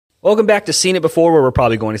Welcome back to Seen It Before, where we're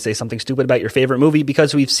probably going to say something stupid about your favorite movie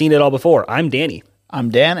because we've seen it all before. I'm Danny.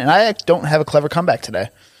 I'm Dan, and I don't have a clever comeback today.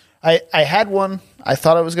 I had one I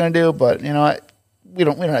thought I was going to do, but you know what? We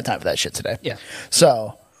don't have time for that shit today. Yeah.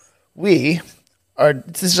 So this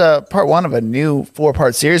is part one of a new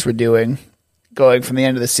 4-part series we're doing, going from the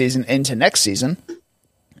end of the season into next season,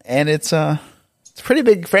 and it's a pretty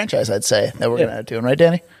big franchise, I'd say, that we're going to do, right,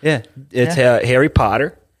 Danny? Yeah, it's Harry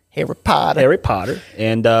Potter. Harry Potter. Harry Potter,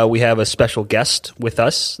 and we have a special guest with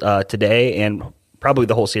us today, and probably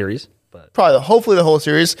the whole series. But Hopefully the whole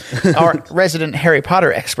series. Our resident Harry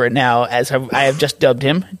Potter expert now, as I have just dubbed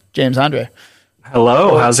him, James Andre.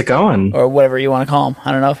 Hello, how's it going? Or whatever you want to call him.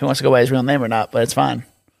 I don't know if he wants to go by his real name or not, but it's fine.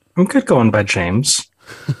 I'm good going by James.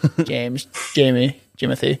 James, Jamie,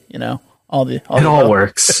 Jimothy, all it all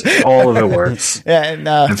works. All of it works. Yeah, and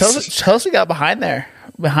tell us what you got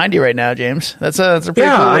behind you right now, James. That's a pretty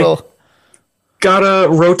cool little... Got a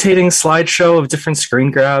rotating slideshow of different screen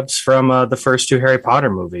grabs from the first 2 Harry Potter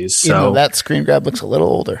movies. So that screen grab looks a little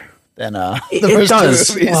older than the it first does.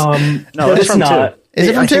 2 movies. No, it's not. Is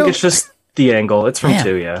it from 2? I think it's just the angle. It's from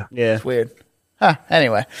 2, yeah. Yeah. It's weird.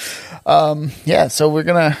 Anyway. So we're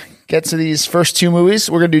going to get to these first 2 movies.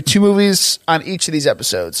 We're going to do 2 movies on each of these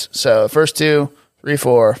episodes. So first 2, 3,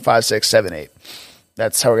 4, 5, 6, 7, 8.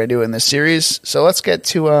 That's how we're going to do it in this series. So let's get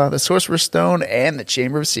to the Sorcerer's Stone and the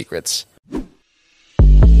Chamber of Secrets.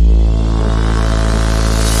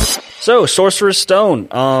 So, Sorcerer's Stone.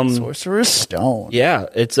 Sorcerer's Stone. Yeah,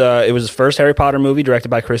 it was the first Harry Potter movie directed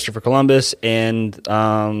by Christopher Columbus, and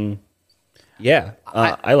I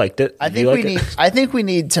liked it. I think we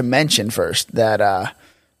need to mention first that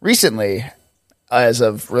recently, as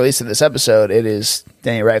of release of this episode, it is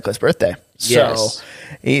Daniel Radcliffe's birthday. Yes.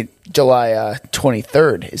 So, July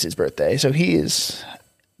 23rd is his birthday. So he is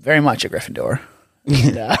very much a Gryffindor.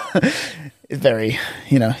 And, very,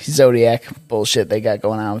 Zodiac bullshit they got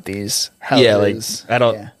going on with these houses. I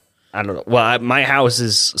don't know. Well, my house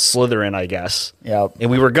is Slytherin, I guess. Yep.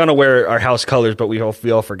 And we were gonna wear our house colors, but we all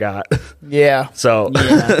forgot. Yeah. So.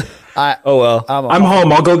 Yeah. Oh well. I'm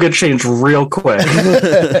home. I'll go get changed real quick.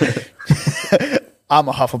 I'm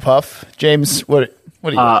a Hufflepuff. James, what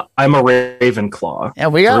are you? I'm a Ravenclaw. Yeah,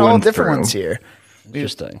 we got all different ones here.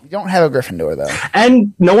 Interesting. We don't have a Gryffindor, though.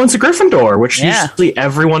 And no one's a Gryffindor, which usually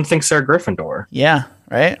everyone thinks they're a Gryffindor. Yeah,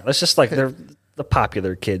 right? It's just like they're the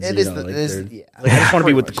popular kids. I just want to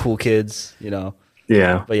be with the cool kids, Yeah.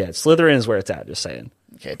 But yeah, Slytherin is where it's at, just saying.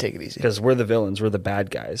 Okay, take it easy. Because we're the villains. We're the bad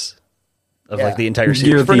guys of the entire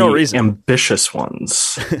series. You're for no reason. Ambitious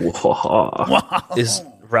ones. Wow. Is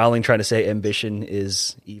Rowling trying to say ambition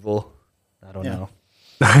is evil? I don't know.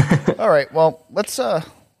 All right, well, let's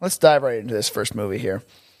dive right into this first movie here.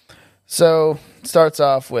 So it starts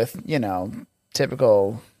off with,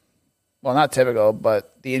 typical, well, not typical,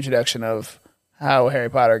 but the introduction of how Harry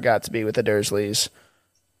Potter got to be with the Dursleys.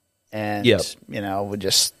 And, would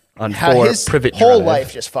just... On his Privet whole Drive.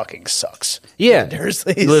 life just fucking sucks. Yeah. The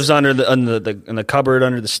Dursleys. He lives in the cupboard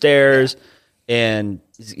under the stairs, and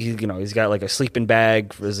he's got like a sleeping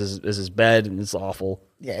bag as his bed, and it's awful.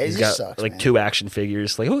 Yeah, he's just got sucks, like man. 2 action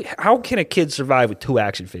figures. Like, how can a kid survive with 2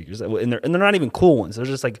 action figures? And they're not even cool ones. They're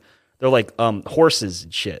just like horses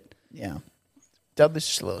and shit. Yeah. Dub is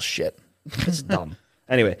just a little shit. It's dumb.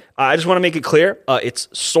 Anyway, I just want to make it clear. It's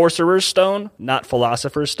Sorcerer's Stone, not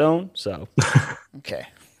Philosopher's Stone. So, Okay.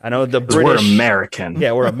 I know the British. We're American.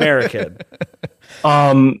 Yeah, we're American.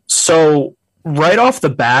 So right off the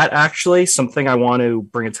bat, actually, something I want to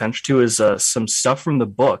bring attention to is some stuff from the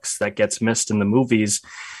books that gets missed in the movies,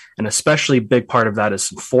 and especially a big part of that is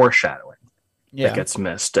some foreshadowing that gets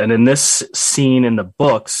missed. And in this scene in the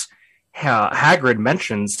books, Hagrid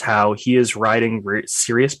mentions how he is riding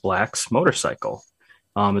Sirius Black's motorcycle.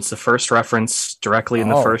 It's the first reference directly in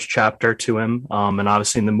the first chapter to him, and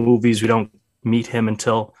obviously in the movies we don't meet him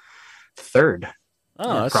until the 3rd.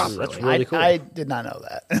 Oh, that's really cool. I did not know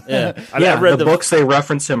that. Yeah, I read the books. They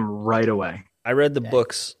reference him right away. I read the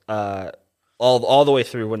books all the way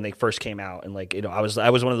through when they first came out, and I was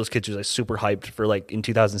one of those kids who was like super hyped for like in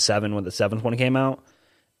 2007 when the 7th one came out,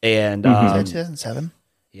 and Was that 2007?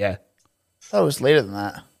 yeah, I thought it was later than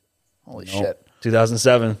that. Holy shit!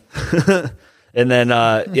 2007. And then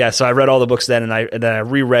so I read all the books then, and then I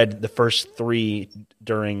reread the first 3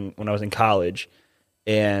 during when I was in college,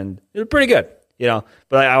 and it was pretty good,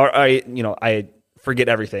 But I forget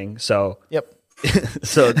everything, so Yep.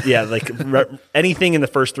 so yeah, like anything in the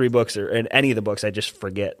first 3 books or in any of the books, I just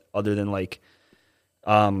forget. Other than like,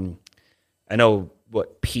 I know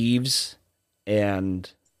what Peeves and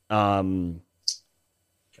I think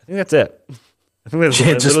that's it. I think that's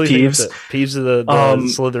just Peeves. Peeves is the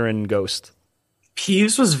Slytherin ghost.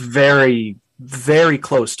 Peeves was very, very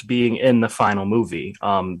close to being in the final movie.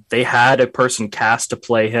 They had a person cast to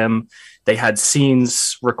play him. They had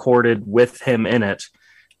scenes recorded with him in it,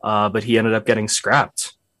 but he ended up getting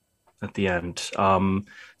scrapped at the end.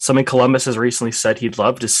 Something Columbus has recently said he'd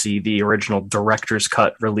love to see the original director's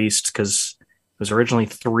cut released because it was originally a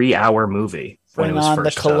 3-hour movie when it was Bring on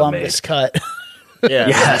first the Columbus made. cut. Yeah.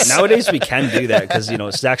 Yes. Nowadays we can do that because,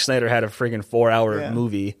 Zack Snyder had a friggin' 4-hour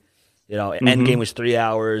movie. Endgame was 3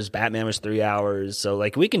 hours. Batman was 3 hours. So,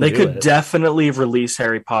 we can They do could it. definitely release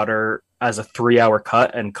Harry Potter as a 3-hour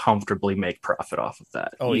cut and comfortably make profit off of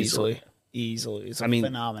that. Oh, easily. It's a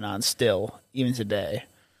phenomenon still, even today.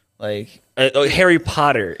 Harry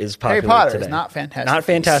Potter is popular Harry Potter today. is not Fantastic Not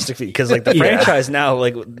Fantastic Beasts because the franchise now,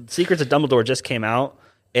 Secrets of Dumbledore just came out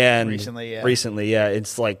and Recently,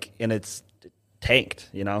 it's and it's tanked.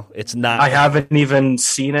 It's not. I haven't even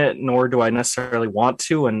seen it, nor do I necessarily want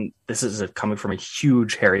to. And this is coming from a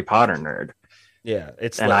huge Harry Potter nerd. Yeah,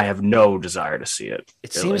 I have no desire to see it.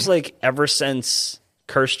 It seems like ever since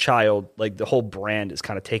Cursed Child, the whole brand has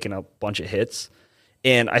kind of taken a bunch of hits.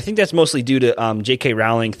 And I think that's mostly due to J.K.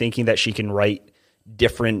 Rowling thinking that she can write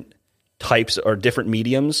different types or different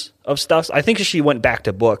mediums of stuff. I think she went back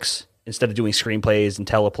to books instead of doing screenplays and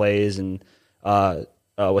teleplays and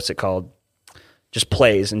what's it called? Just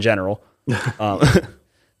plays in general. That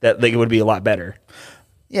it would be a lot better.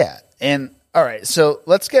 Yeah, and all right, so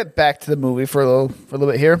let's get back to the movie for a little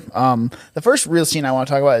bit here. The first real scene I want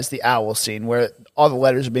to talk about is the owl scene where all the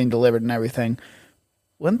letters are being delivered and everything.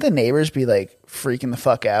 Wouldn't the neighbors be freaking the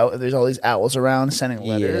fuck out if there's all these owls around sending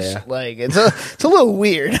letters? Yeah. It's a little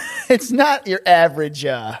weird. It's not your average.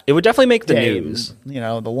 It would definitely make the day, news.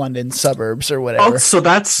 The London suburbs or whatever. Oh, so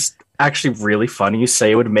that's actually really funny you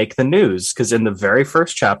say it would make the news, because in the very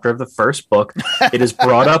first chapter of the first book, it is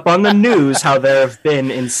brought up on the news how there have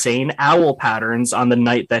been insane owl patterns on the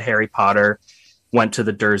night that Harry Potter went to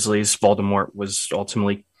the Dursleys. Voldemort was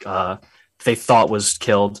ultimately, they thought was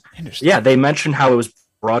killed. Yeah, they mentioned how it was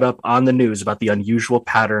brought up on the news about the unusual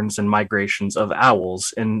patterns and migrations of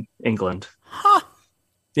owls in England. Huh.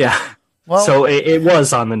 Yeah. Well, so it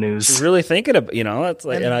was on the news. She's really thinking of, that's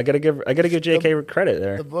and I gotta give J.K. credit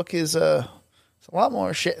there. The book is it's a lot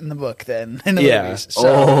more shit in the book than in the Yeah. movies. So,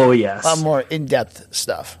 Oh, yes. a lot more in-depth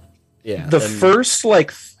stuff. Yeah. The first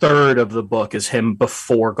third of the book is him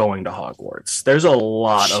before going to Hogwarts. There's a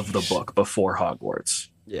lot of the book before Hogwarts.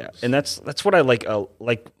 Yeah, and that's what I like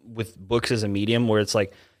with books as a medium, where it's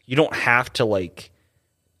you don't have to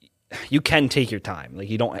you can take your time.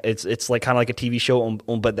 You don't. It's kind of like a TV show,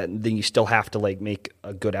 but then you still have to make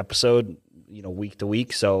a good episode, week to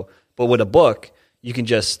week. So, but with a book, you can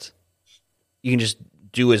just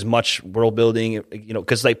do as much world building,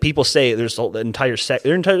 because people say there's an entire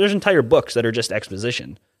there's entire books that are just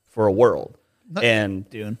exposition for a world. And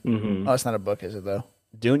Dune. Mm-hmm. Oh, it's not a book, is it though?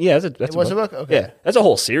 Dune, yeah, that's It was a book? Okay. Yeah, that's a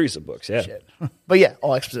whole series of books. Yeah, Shit. But yeah,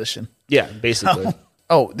 all exposition. yeah, basically.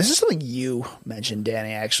 Oh, this is something you mentioned,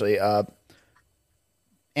 Danny, actually. Aunt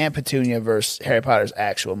Petunia versus Harry Potter's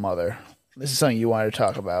actual mother. This is something you wanted to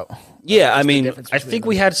talk about. Yeah, What's I the mean, difference I between think them?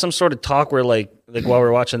 we had some sort of talk where while we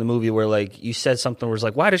were watching the movie where you said something where it's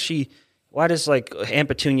why does Aunt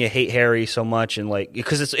Petunia hate Harry so much, and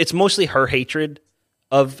because it's mostly her hatred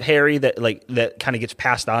of Harry that kind of gets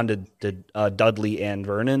passed on to Dudley and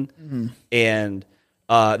Vernon. Mm-hmm. And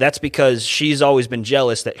that's because she's always been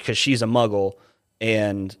jealous because she's a Muggle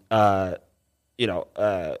and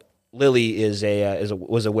Lily was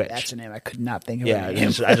a witch. That's a name I could not think of. Yeah, her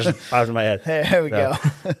name. I just popped in my head. There we go.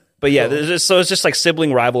 But yeah, so it's just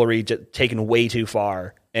sibling rivalry taken way too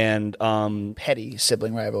far. And Petty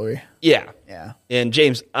sibling rivalry. yeah. Yeah. And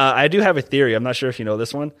James, I do have a theory. I'm not sure if you know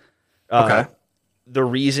this one. Okay. The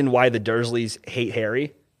reason why the Dursleys hate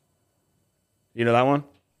Harry. You know that one?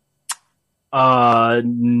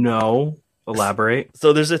 No. Elaborate.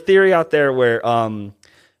 So there's a theory out there where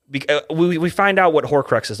we find out what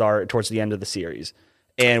Horcruxes are towards the end of the series,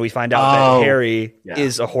 and we find out that Harry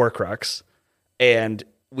is a Horcrux, and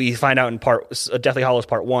we find out in Deathly Hallows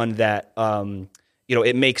Part 1 that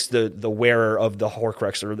it makes the wearer of the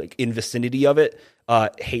Horcrux or in vicinity of it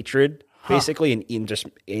hatred basically, and just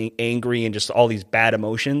angry and just all these bad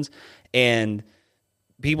emotions, and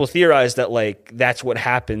people theorize that that's what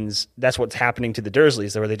happens. That's what's happening to the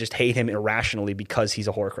Dursleys, where they just hate him irrationally because he's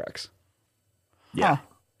a Horcrux. Yeah. Huh.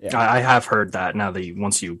 Yeah. I have heard that now that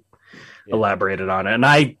once you elaborated on it, and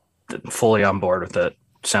I fully on board with it.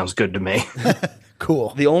 Sounds good to me.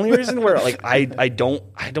 Cool. The only reason where I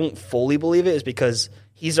don't fully believe it is because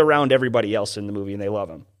he's around everybody else in the movie and they love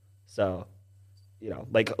him. So,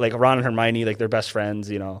 like Ron and Hermione, they're best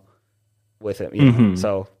friends, with him. You know?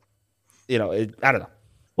 So I don't know.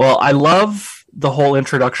 Well, I love the whole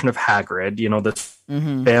introduction of Hagrid, this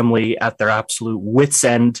family at their absolute wits'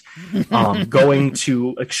 end, going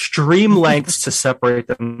to extreme lengths to separate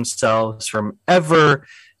themselves from ever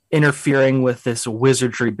interfering with this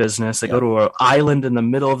wizardry business. They go to an island in the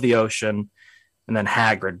middle of the ocean, and then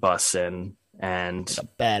Hagrid busts in. And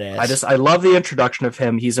badass. I love the introduction of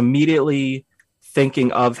him. He's immediately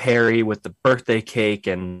thinking of Harry with the birthday cake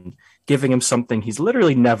and giving him something he's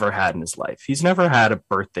literally never had in his life. He's never had a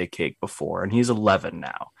birthday cake before, and he's 11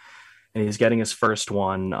 now, and he's getting his first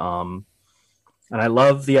one. And I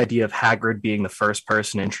love the idea of Hagrid being the first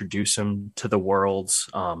person to introduce him to the worlds,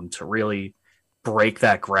 to really break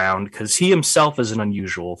that ground, because he himself is an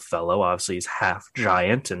unusual fellow. Obviously, he's half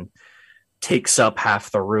giant and takes up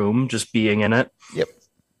half the room just being in it. Yep.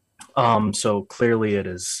 So clearly it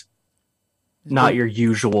is not your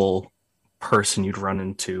usual person you'd run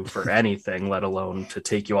into for anything, let alone to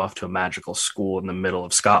take you off to a magical school in the middle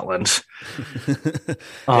of Scotland.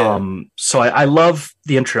 So I love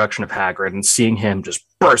the introduction of Hagrid and seeing him just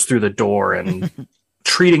burst through the door and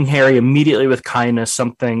treating Harry immediately with kindness,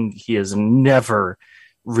 something he has never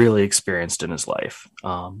really experienced in his life.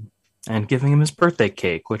 And giving him his birthday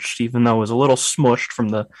cake, which, even though it was a little smushed from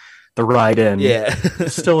the ride in,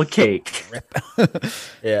 still a cake.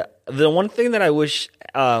 Yeah. The one thing that I wish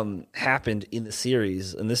happened in the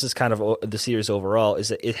series, and this is kind of the series overall, is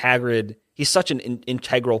that Hagrid, he's such an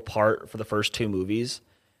integral part for the first two movies,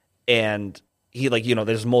 and he,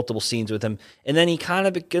 there's multiple scenes with him, and then he kind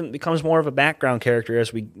of becomes more of a background character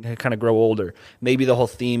as we kind of grow older. Maybe the whole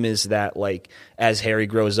theme is that, as Harry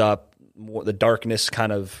grows up, the darkness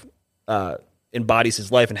kind of embodies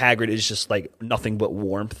his life, and Hagrid is just nothing but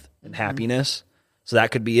warmth and happiness. So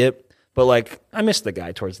that could be it. But I missed the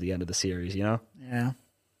guy towards the end of the series, Yeah,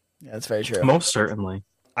 that's very true. Most certainly.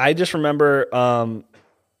 I just remember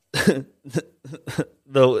his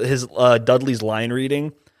Dudley's line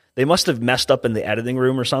reading. They must have messed up in the editing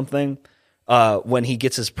room or something when he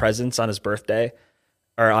gets his presents on his birthday,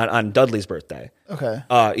 or on Dudley's birthday. Okay.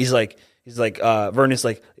 He's like Vernon's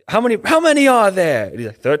like, how many are there? And he's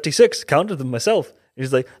like, 36, counted them myself. And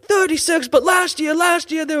he's like, 36, but last year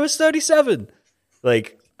there was 37.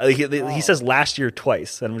 He says last year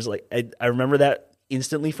twice. And I'm just like, I remember that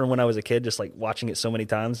instantly from when I was a kid, just watching it so many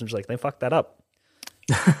times. I'm just like, they fucked that up.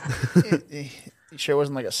 You sure it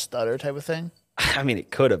wasn't a stutter type of thing? I mean,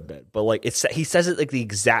 it could have been, but he says it the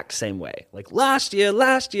exact same way. Last year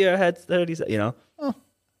I had 37, Oh,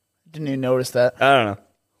 didn't even notice that. I don't know.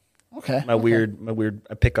 Okay. My weird,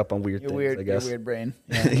 I pick up on weird things, I guess. Your weird brain.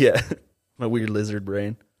 Yeah. Yeah. My weird lizard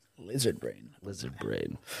brain. Lizard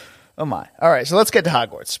brain. Oh my. All right, so let's get to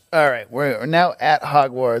Hogwarts. All right, we're now at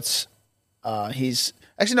Hogwarts. Let's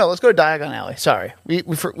go to Diagon Alley. Sorry.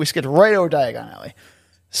 We skipped right over Diagon Alley.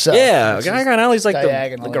 So yeah, Diagon Alley's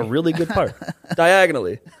a really good part.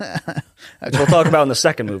 Diagonally. Which we'll talk about in the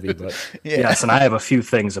second movie, but yes, and I have a few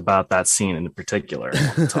things about that scene in particular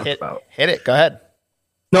to talk about. Hit it. Go ahead.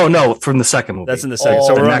 No, from the second movie. That's in the second.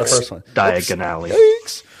 So we're on the first one. Diagon Alley.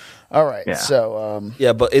 All right. Yeah. So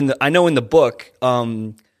but I know in the book,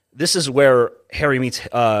 this is where Harry meets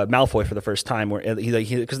Malfoy for the first time, where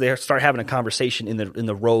because they start having a conversation in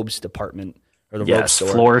the robes department or the robes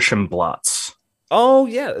store. Flourish and Blots. Oh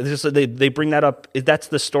yeah, so they bring that up. That's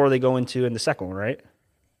the store they go into in the second one, right?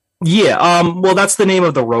 Yeah. Well, that's the name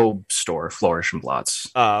of the robe store, Flourish and Blots.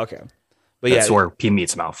 Oh, okay. But that's where he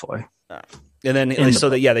meets Malfoy. And then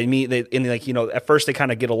they meet. At first they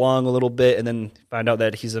kind of get along a little bit, and then find out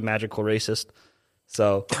that he's a magical racist.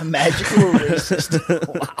 So a magical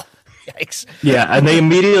racist. Wow. Yikes. Yeah, and they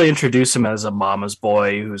immediately introduce him as a mama's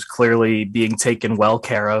boy who's clearly being taken well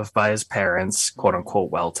care of by his parents, quote unquote,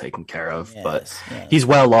 well taken care of, but he's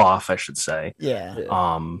well off, I should say. Yeah.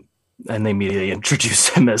 And they immediately introduce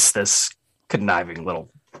him as this conniving little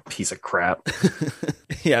piece of crap.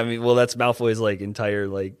 Yeah, I mean, well, that's Malfoy's entire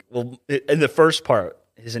in the first part,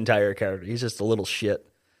 his entire character, he's just a little shit.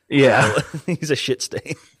 Yeah, he's a shit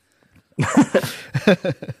stain. There's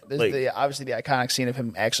obviously the iconic scene of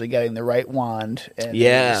him actually getting the right wand. And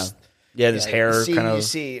his hair you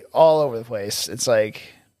see all over the place. It's I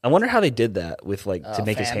wonder how they did that with to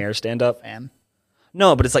make his hair stand up. Fan?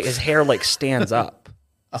 No, but it's his hair stands up.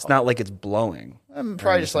 It's not like it's blowing.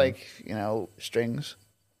 Probably just strings.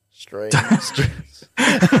 Strings.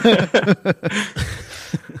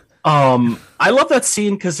 I love that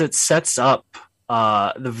scene because it sets up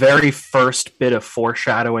the very first bit of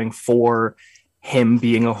foreshadowing for him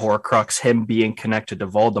being a Horcrux, him being connected to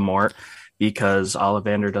Voldemort, because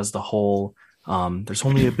Ollivander does the whole there's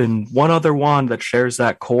only been one other wand that shares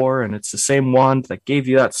that core, and it's the same wand that gave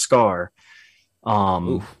you that scar.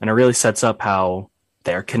 And it really sets up how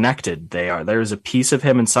they're connected. There's a piece of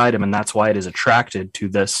him inside him, and that's why it is attracted to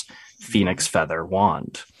this phoenix feather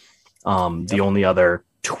wand. The only other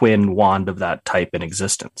twin wand of that type in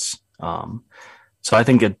existence. So I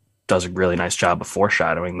think it does a really nice job of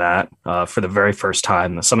foreshadowing that for the very first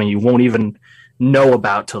time. That's something you won't even know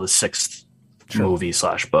about till the 6th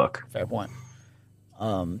movie/book. Fair point.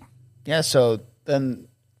 So then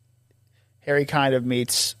Harry kind of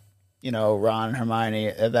meets, Ron and Hermione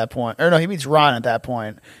at that point. Or no, he meets Ron at that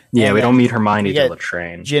point. Yeah, we don't meet Hermione till the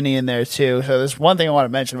train. Ginny in there too. So there's one thing I want to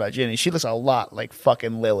mention about Ginny. She looks a lot like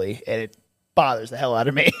fucking Lily, and it bothers the hell out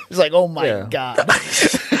of me. It's like, oh my God.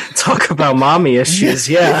 Talk about mommy issues.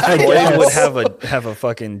 Yeah. I would have a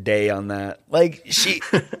fucking day on that. Like she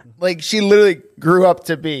literally grew up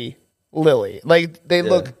to be Lily. Like they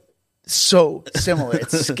look so similar.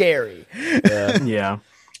 It's scary. Yeah.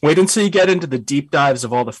 Wait until you get into the deep dives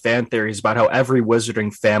of all the fan theories about how every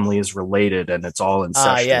wizarding family is related and it's all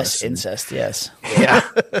incestuous. Yes, incest, yes. Yeah.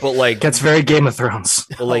 But like gets very Game of Thrones.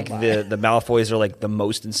 But like the Malfoys are like the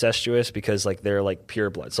most incestuous because like they're like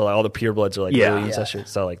purebloods. So like, all the purebloods are like really incestuous.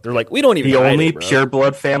 So like they're like, we don't even the only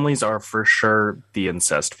pureblood families are for sure the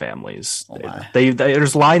incest families.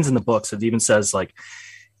 There's lines in the books that even says like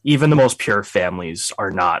even the most pure families are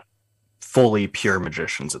not fully pure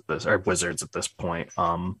magicians or wizards at this point,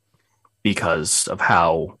 because of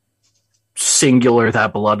how singular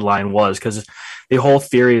that bloodline was. Because the whole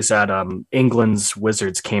theory is that England's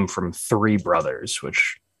wizards came from 3 brothers,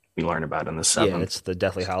 which we learn about in the 7th. Yeah, it's the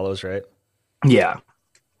Deathly Hallows, right? Yeah.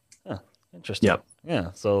 Huh, interesting. Yep.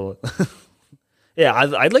 Yeah. So, yeah,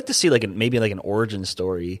 I'd like to see maybe an origin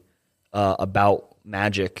story about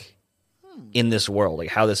magic in this world,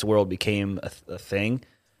 like how this world became a thing.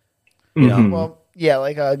 You know? Well, yeah,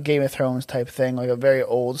 like a Game of Thrones type thing, like a very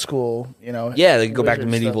old school, Yeah, they could go back to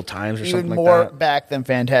medieval times or something like that. Even more back than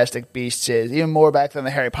Fantastic Beasts is, even more back than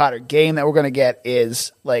the Harry Potter game that we're going to get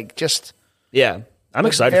is like just. Yeah, I'm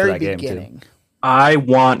excited for that game too. I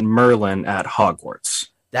want Merlin at Hogwarts.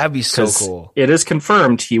 That'd be so cool. It is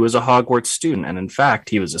confirmed he was a Hogwarts student, and in fact,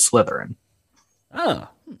 he was a Slytherin. Oh,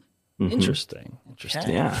 interesting.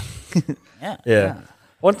 Yeah. Yeah.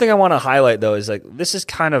 One thing I want to highlight though is like this is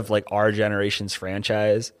kind of like our generation's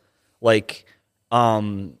franchise. Like,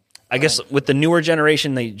 I guess with the newer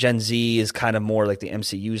generation, the Gen Z is kind of more like the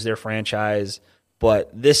MCU's their franchise.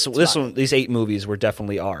 But these 8 movies were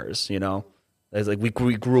definitely ours. It's like we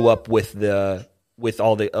grew up with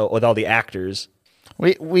all the actors.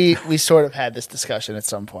 We sort of had this discussion at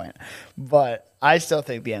some point, but I still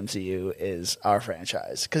think the MCU is our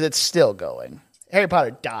franchise because it's still going. Harry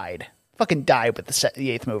Potter fucking died with the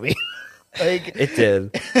 8th movie. Like it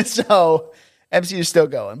did. So MCU is still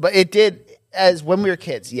going, but it did as when we were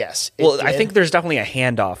kids. Yes. I think there's definitely a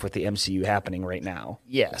handoff with the MCU happening right now.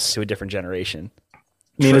 Yes, to a different generation. I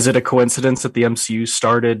mean, is it a coincidence that the MCU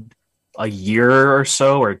started a year or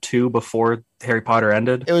so or 2 before Harry Potter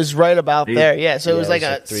ended? It was right about there. Yeah. So it was like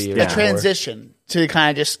a 3 years transition to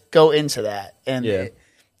kind of just go into that. And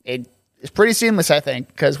it's pretty seamless, I think,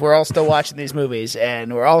 because we're all still watching these movies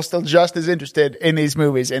and we're all still just as interested in these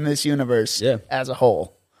movies, in this universe as a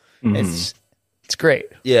whole. It's great.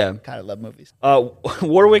 Yeah. Kind of love movies.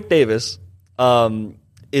 Warwick Davis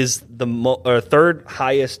is the 3rd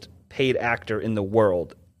highest paid actor in the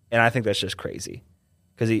world. And I think that's just crazy.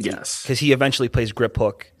 Because he eventually plays Grip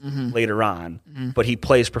Hook later on, but he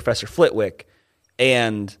plays Professor Flitwick,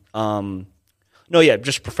 and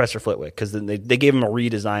just Professor Flitwick because they gave him a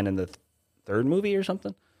redesign in the 3rd movie or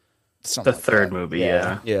something. The 3rd movie,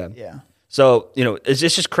 yeah. So it's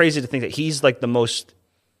just crazy to think that he's like the most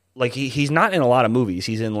like he's not in a lot of movies.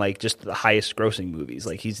 He's in like just the highest grossing movies.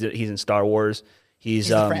 Like he's in Star Wars.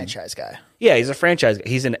 He's a franchise guy. Yeah, he's a franchise guy.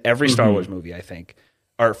 He's in every Star Wars movie, I think.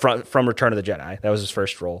 Or from Return of the Jedi. That was his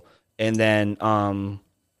first role. And then, so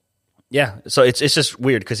it's just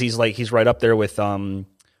weird because he's right up there with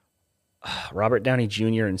Robert Downey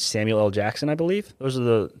Jr. and Samuel L. Jackson, I believe. Those are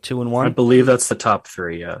the 2 and 1. I believe that's the top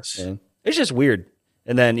 3, yes. Yeah. It's just weird.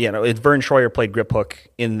 And then, Vern Troyer played Grip Hook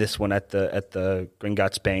in this one at the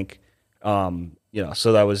Gringotts Bank.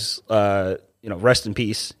 So that was, rest in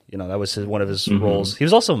peace. That was one of his roles. He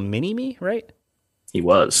was also Mini-Me, right? He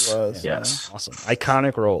was. Yes. Awesome.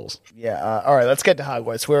 Iconic roles. Yeah. All right. Let's get to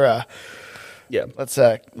Hogwarts.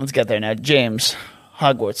 Let's get there now. James,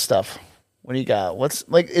 Hogwarts stuff. What do you got?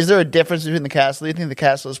 Is there a difference between the castle? Do you think the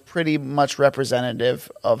castle is pretty much representative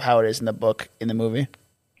of how it is in the book, in the movie?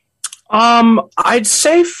 I'd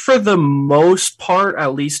say for the most part,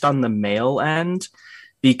 at least on the male end,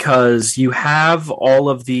 because you have all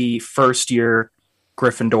of the first year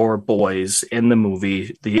Gryffindor boys in the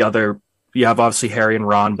movie. The other you have obviously Harry and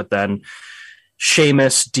Ron, but then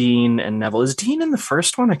Seamus, Dean, and Neville. Is Dean in the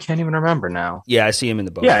first one? I can't even remember now. Yeah, I see him in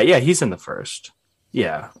the book. Yeah, he's in the first.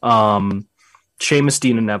 Yeah. Seamus,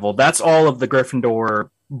 Dean, and Neville. That's all of the Gryffindor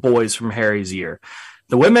boys from Harry's year.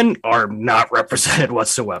 The women are not represented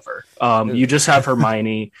whatsoever. You just have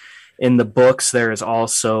Hermione. In the books, there is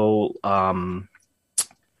also one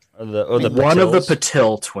of the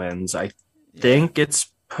Patil twins. I think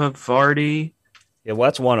it's Pavarti. Yeah, well,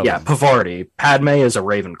 that's one of them. Yeah, Pavarti. Padme is a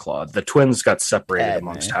Ravenclaw. The twins got separated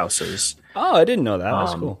amongst houses. Oh, I didn't know that.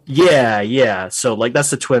 That's cool. Yeah. So, like, that's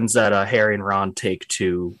the twins that Harry and Ron take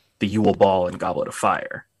to the Yule Ball and Goblet of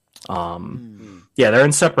Fire. Yeah, they're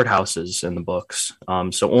in separate houses in the books.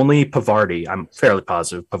 So only Pavarti, I'm fairly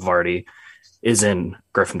positive Pavarti, is in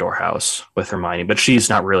Gryffindor house with Hermione, but she's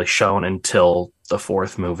not really shown until the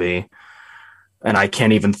fourth movie. And I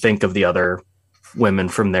can't even think of the other women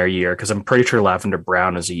from their year because I'm pretty sure Lavender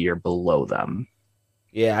Brown is a year below them.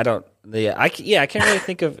 Yeah, I can't really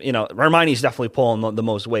think of, Hermione's definitely pulling the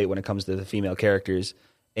most weight when it comes to the female characters.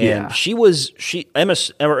 And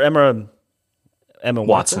Emma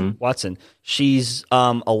Watson. She's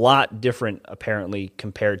a lot different apparently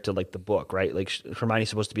compared to like the book, right? Like Hermione's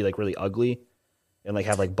supposed to be like really ugly and like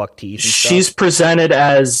have like buck teeth and She's stuff. Presented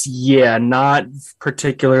as not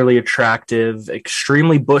particularly attractive,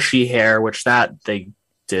 extremely bushy hair, which that they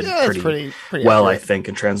did pretty well, accurate. I think,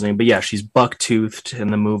 in translating. But yeah, she's buck-toothed in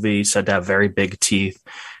the movie, said to have very big teeth,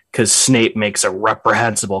 because Snape makes a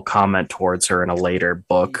reprehensible comment towards her in a later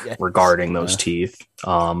book regarding those teeth.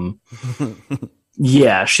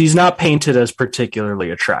 Yeah, she's not painted as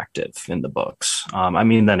particularly attractive in the books. I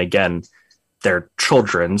mean, then again, they're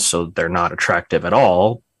children, so they're not attractive at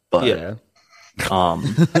all. But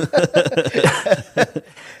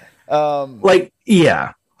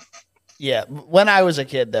yeah. Yeah. When I was a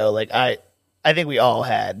kid, though, like I think we all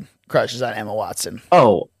had crushes on Emma Watson.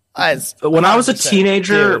 Oh, when I was a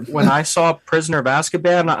teenager, when I saw Prisoner of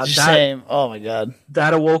Azkaban, same. Oh my god,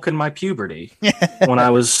 that awoke in my puberty. When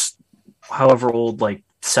I was, however old, like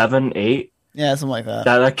 7, 8. Yeah, something like that.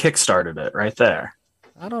 That kickstarted it right there.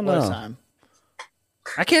 I don't know. Time.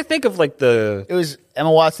 I can't think of like the. It was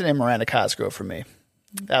Emma Watson and Miranda Cosgrove for me.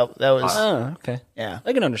 That was. Oh, okay. Yeah,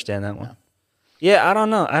 I can understand that one. Yeah, I don't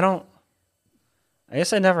know. I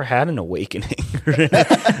guess I never had an awakening.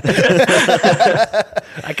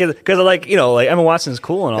 Because like Emma Watson's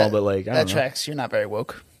cool and all, but like I don't know. Tracks. You're not very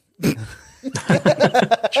woke.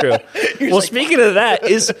 True. Well, speaking of that,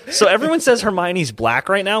 so everyone says Hermione's black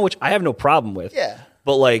right now, which I have no problem with. Yeah.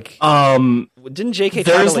 But like, didn't J.K.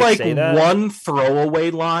 There's try to say that? One throwaway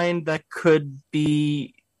line that could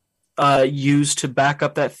be used to back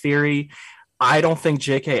up that theory. I don't think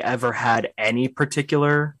J.K. ever had any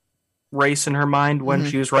particular race in her mind when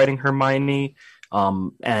she was writing Hermione,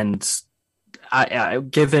 and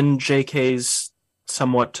given J.K.'s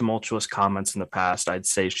somewhat tumultuous comments in the past, I'd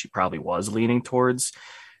say she probably was leaning towards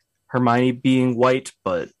Hermione being white,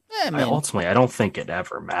 but ultimately I don't think it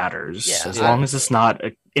ever matters as long as it's not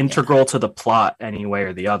integral to the plot any way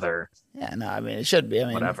or the other. Yeah, no, I mean it should be. I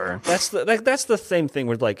mean, whatever. That's the same thing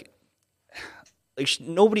with like I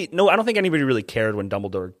don't think anybody really cared when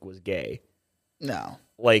Dumbledore was gay. No.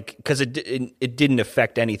 Like, because it didn't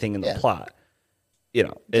affect anything in the plot,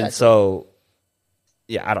 Exactly. And so,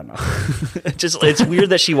 yeah, I don't know. It's weird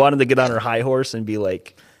that she wanted to get on her high horse and be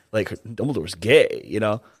like Dumbledore's gay,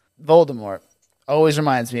 Voldemort always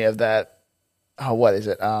reminds me of that. Oh, what is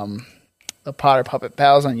it? The Potter Puppet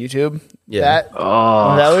Pals on YouTube. Yeah. That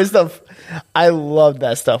was I loved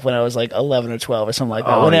that stuff when I was like 11 or 12 or something like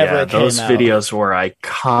that. Whenever it came those out. videos were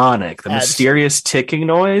iconic. The mysterious ticking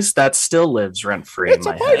noise that still lives rent free in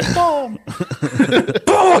my head. Bomb.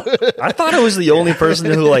 I thought I was the only person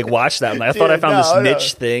who like watched that, and I thought I found this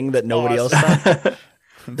niche thing that nobody else thought.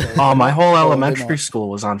 My whole elementary school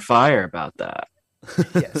was on fire about that.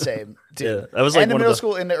 Yeah, same. Dude. Yeah, that was like in the middle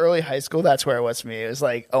school, in the early high school. That's where it was for me. It was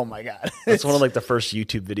like, oh my god, that's one of like the first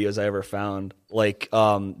YouTube videos I ever found. Like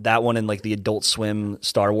that one and like the Adult Swim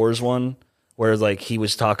Star Wars one, where like he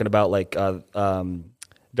was talking about like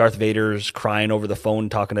Darth Vader's crying over the phone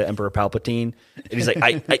talking to Emperor Palpatine, and he's like,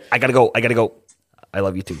 I gotta go, I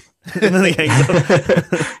love you too. And then he hangs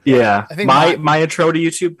up. Yeah, I think my intro to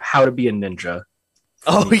YouTube, How to Be a Ninja.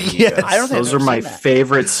 Oh yes, I don't think those are my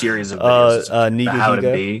favorite series of videos. How to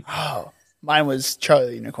Be. Oh, mine was Charlie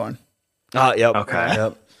the Unicorn. Yep. Okay.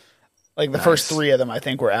 Yep. Like the first 3 of them, I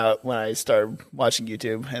think, were out when I started watching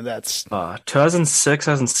YouTube, and that's 2006,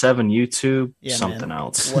 2007 YouTube. Something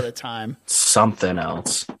else. What a time. Something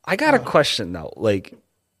else. I got a question though. Like,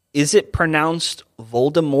 is it pronounced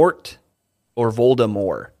Voldemort or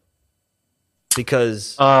Voldemort?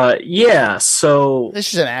 Because yeah. So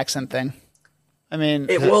This is an accent thing. I mean,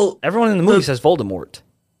 everyone in the movie says Voldemort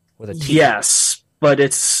with a T. Yes, but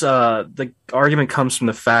it's the argument comes from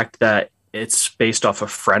the fact that it's based off a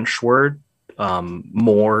French word,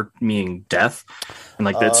 "mort" meaning death, and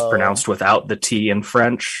like it's pronounced without the T in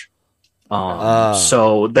French.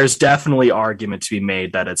 So there's definitely argument to be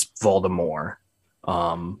made that it's Voldemort.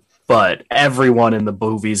 But everyone in the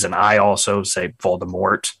movies, and I also say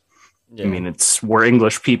Voldemort. Yeah. I mean, we're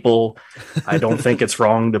English people. I don't think it's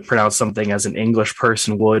wrong to pronounce something as an English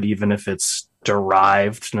person would, even if it's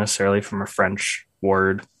derived necessarily from a French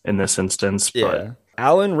word in this instance. Yeah. But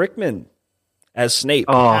Alan Rickman as Snape.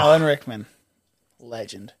 Alan Rickman,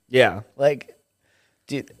 legend. Yeah. Like,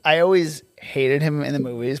 dude, I always hated him in the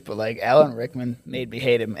movies, but like Alan Rickman made me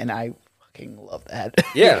hate him, and I fucking love that.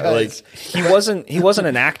 Yeah, like he wasn't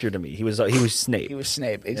an actor to me. He was Snape. He was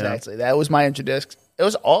Snape, exactly. That was my introduction. It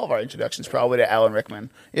was all of our introductions probably to Alan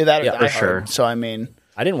Rickman. Either that or Die Hard. Sure. So I mean,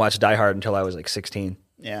 I didn't watch Die Hard until I was like 16.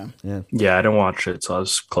 Yeah. I didn't watch it, so I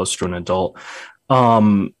was close to an adult.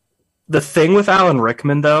 The thing with Alan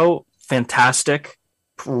Rickman, though, fantastic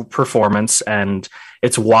performance, and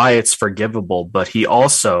it's why it's forgivable. But he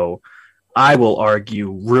also, I will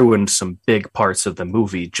argue, ruined some big parts of the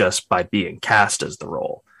movie just by being cast as the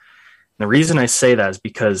role. And the reason I say that is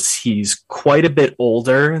because he's quite a bit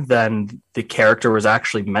older than the character was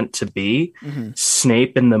actually meant to be. Mm-hmm.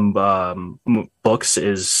 Snape in the books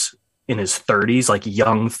is in his 30s, like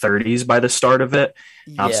young 30s by the start of it.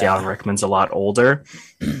 Obviously, Alan Rickman's a lot older.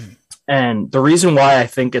 And the reason why I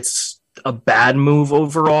think it's a bad move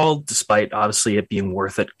overall, despite obviously it being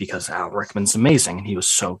worth it because Alan Rickman's amazing and he was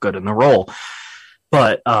so good in the role.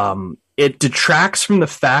 But it detracts from the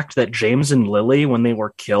fact that James and Lily, when they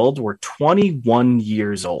were killed, were 21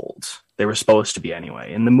 years old. They were supposed to be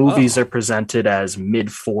anyway. In the movies, they're presented as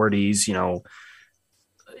mid-40s, you know.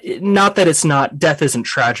 Not that it's not, death isn't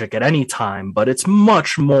tragic at any time, but it's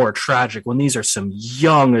much more tragic when these are some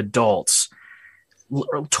young adults,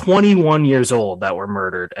 21 years old, that were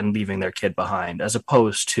murdered and leaving their kid behind, as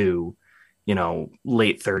opposed to, you know,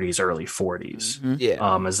 late 30s, early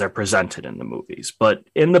 40s, as they're presented in the movies. But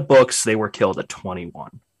in the books, they were killed at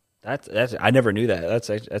 21. That's I never knew that. That's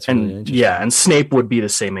really interesting. Yeah, and Snape would be the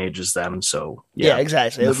same age as them. So yeah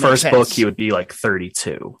exactly. In the first book, he would be like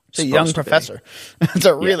 32. It's a young professor. It's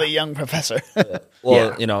a really young professor.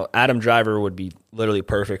 Well, you know, Adam Driver would be literally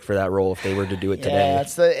perfect for that role if they were to do it today. Yeah,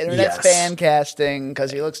 it's the internet's fan casting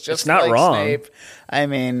because he looks just like Snape. I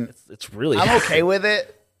mean, it's really I'm okay with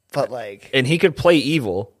it, but like, and he could play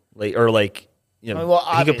evil, like you know,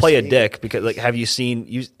 he could play a dick because, like, have you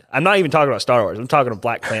seen? I'm not even talking about Star Wars. I'm talking about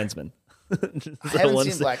Black Klansman. I haven't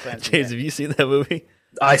seen Black Klansman. James, have you seen that movie?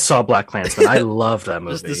 I saw Black Klansman. I love that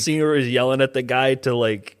movie. Just the scene where he's yelling at the guy to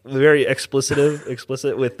like very explicit with he's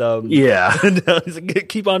like,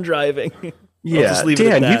 keep on driving. Yeah,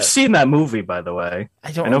 Dan, you've seen that movie, by the way.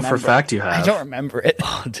 I know for a fact you have. I don't remember it.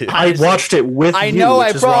 Oh, dude. I watched it with you. I know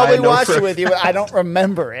I probably watched it with you, but I don't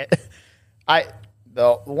remember it.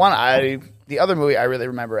 The other movie I really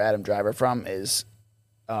remember Adam Driver from is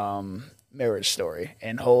Marriage Story,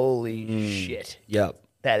 and holy shit. Yep.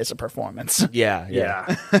 That is a performance.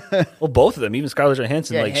 Yeah. Well, both of them, even Scarlett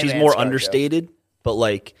Johansson, like she's more understated, but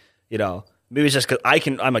like, you know, maybe it's just because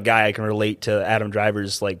I'm a guy, I can relate to Adam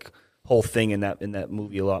Driver's like whole thing in that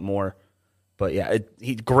movie a lot more. But yeah,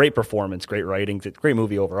 great performance, great writing, great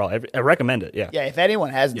movie overall. I recommend it. Yeah. Yeah. If anyone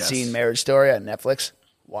hasn't seen Marriage Story on Netflix,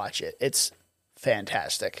 watch it. It's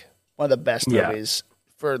fantastic. One of the best movies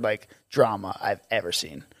for like drama I've ever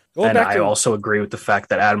seen. And I also agree with the fact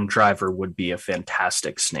that Adam Driver would be a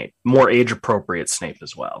fantastic Snape, more age-appropriate Snape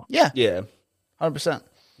as well. Yeah. 100%.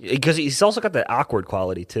 Because he's also got that awkward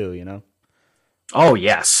quality too, you know? Oh,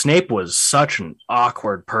 yeah. Snape was such an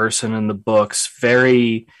awkward person in the books.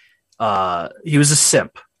 Very, he was a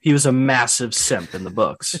simp. He was a massive simp in the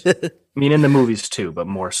books. I mean, in the movies too, but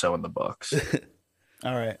more so in the books.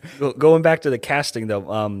 All right. Going back to the casting, though,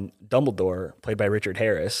 Dumbledore, played by Richard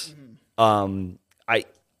Harris,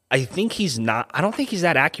 I think he's not. I don't think he's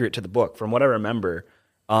that accurate to the book, from what I remember,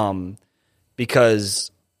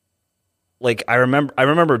 because, like, I remember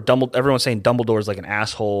everyone saying Dumbledore's like an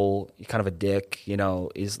asshole, kind of a dick. You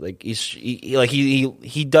know, he gives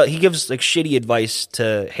like shitty advice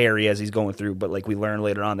to Harry as he's going through, but like we learn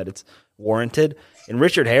later on that it's warranted. And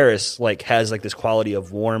Richard Harris like has like this quality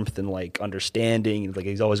of warmth and like understanding, and like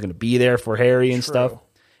he's always going to be there for Harry and stuff.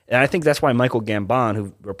 And I think that's why Michael Gambon,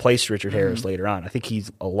 who replaced Richard Harris later on, I think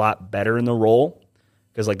he's a lot better in the role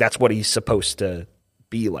because like that's what he's supposed to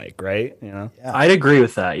be like, right? You know, I'd agree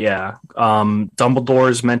with that. Yeah, Dumbledore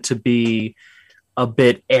is meant to be a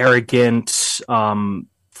bit arrogant,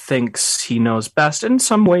 thinks he knows best. In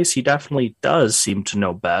some ways, he definitely does seem to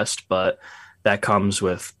know best, but that comes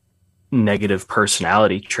with negative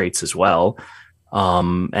personality traits as well.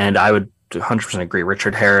 And I would 100% agree.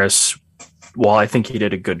 Richard Harris, while I think he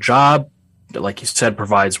did a good job, like you said,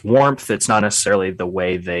 provides warmth. It's not necessarily the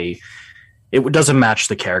way it doesn't match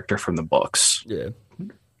the character from the books. Yeah.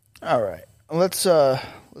 All right. Let's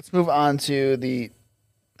move on to the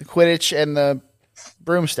Quidditch and the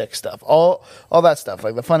broomstick stuff. All that stuff,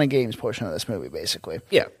 like the fun and games portion of this movie, basically.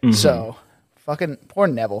 Yeah. Mm-hmm. So fucking poor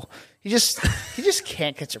Neville. He just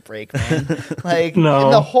can't catch a break, man. Like No.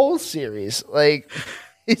 in the whole series. Like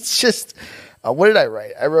it's just what did I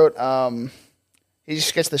write? I wrote he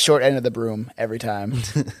just gets the short end of the broom every time.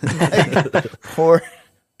 Like, poor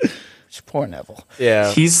Neville.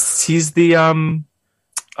 Yeah. He's the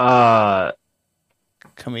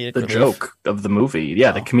Comedic the relief. joke of the movie.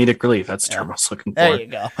 Yeah, the comedic relief. That's the term I was looking for. There you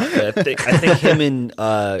go. Yeah, I think him and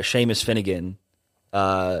Seamus Finnegan, do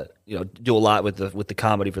a lot with the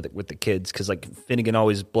comedy with the kids, because like Finnegan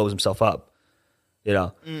always blows himself up.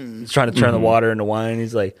 He's trying to turn the water into wine.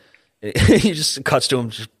 He's like, he just cuts to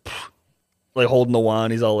him, just like holding the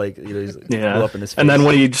wand. He's all like, he's like, blew up in his face. And then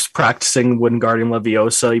when he's practicing Wingardium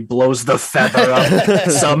Leviosa, he blows the feather up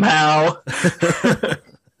somehow.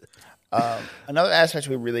 Another aspect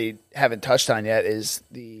we really haven't touched on yet is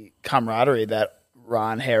the camaraderie that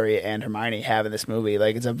Ron, Harry, and Hermione have in this movie.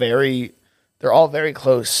 Like they're all very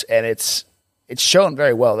close, and it's shown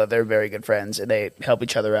very well that they're very good friends and they help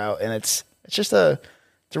each other out. And it's just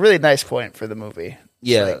it's a really nice point for the movie.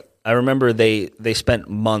 Yeah, I remember they spent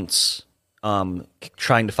months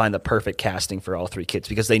trying to find the perfect casting for all three kids,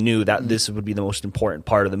 because they knew that this would be the most important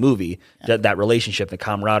part of the movie, that relationship, the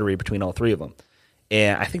camaraderie between all three of them.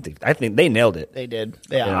 And I think they nailed it. They did.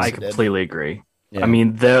 They I honestly did. completely agree. Yeah. I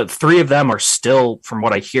mean, the three of them are still, from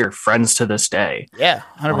what I hear, friends to this day. Yeah,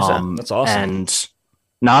 100%. That's awesome. And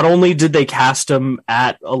not only did they cast them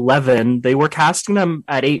at 11, they were casting them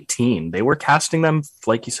at 18. They were casting them,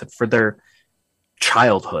 like you said, for their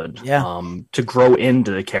childhood, to grow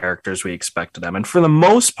into the characters we expected them. And for the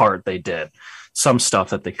most part, they did. Some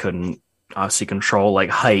stuff that they couldn't obviously control, like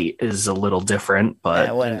height, is a little different, but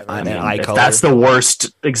Yeah, whatever. I And mean, eye if color. that's the worst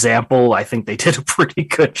example, I think they did a pretty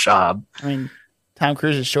good job. I mean, Tom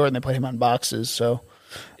Cruise is short and they put him on boxes, so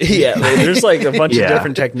Yeah, there's like a bunch of Yeah.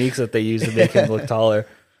 different techniques that they use to make him look taller.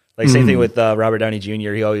 Like same thing with Robert Downey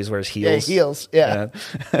Jr. He always wears heels. yeah, heels. Yeah.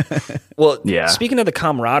 Well, Yeah. Speaking of the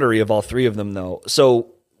camaraderie of all three of them, though,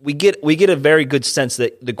 so we get a very good sense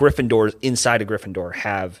that the Gryffindors inside of Gryffindor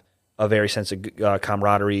have a very sense of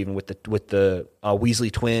camaraderie, even with the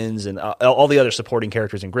Weasley twins and all the other supporting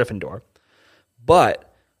characters in Gryffindor.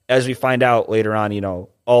 But as we find out later on,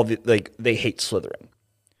 they hate Slytherin,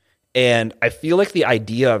 and I feel like the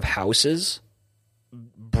idea of houses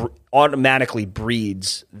automatically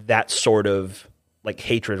breeds that sort of like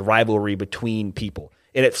hatred, rivalry between people.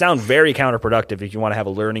 And it sounds very counterproductive if you want to have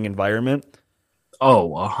a learning environment. Oh,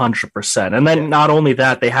 100%. And then not only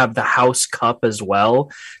that, they have the House Cup as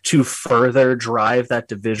well to further drive that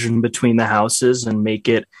division between the houses and make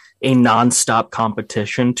it a nonstop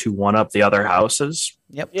competition to one up the other houses.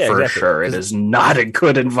 Yep. Yeah, For exactly. sure. It is not a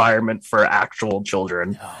good environment for actual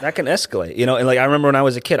children. That can escalate, and like I remember when I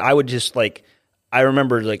was a kid, I would just like, I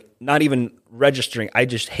remember like not even registering. I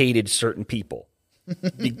just hated certain people,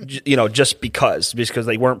 just because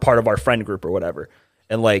they weren't part of our friend group or whatever.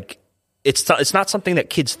 And like, it's not something that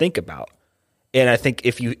kids think about. And I think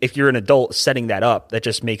if you're an adult setting that up, that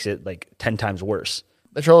just makes it like 10 times worse.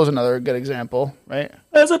 The troll is another good example, right?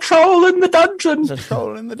 There's a troll in the dungeon. The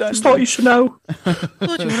troll in the dungeon. Just thought you should know.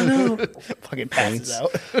 Fucking passes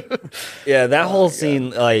out. Yeah, that whole scene,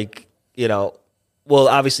 like, well,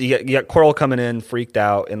 obviously you got Quirrell coming in, freaked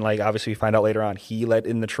out, and like obviously we find out later on he let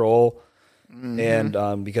in the troll, and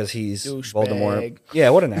because he's Douchebag. Voldemort. Yeah,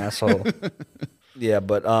 what an asshole. Yeah,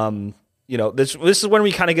 but this is when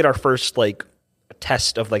we kind of get our first like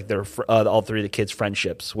test of like their all three of the kids'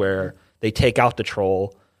 friendships, where they take out the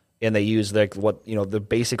troll and they use like the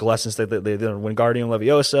basic lessons that they Wingardium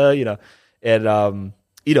Leviosa, and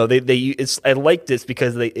I like this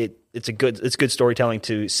because it's good storytelling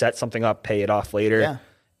to set something up, pay it off later. Yeah.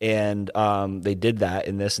 And they did that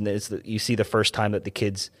in this, and you see the first time that the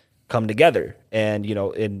kids come together, and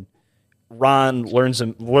and Ron learns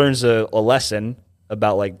a lesson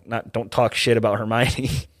about like don't talk shit about Hermione,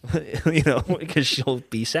 because she'll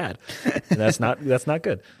be sad, and that's not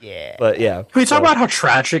good. Yeah. But yeah, Can we talk about how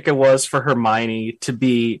tragic it was for Hermione to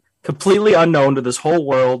be completely unknown to this whole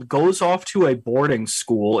world, goes off to a boarding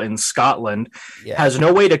school in Scotland, has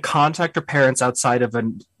no way to contact her parents outside of a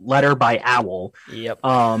letter by owl,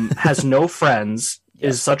 has no friends,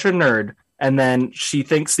 is such a nerd, and then she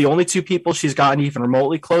thinks the only two people she's gotten even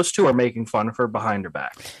remotely close to are making fun of her behind her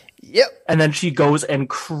back. Yep. And then she goes and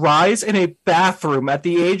cries in a bathroom at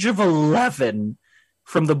the age of 11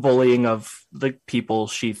 from the bullying of the people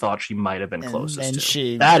she thought she might have been closest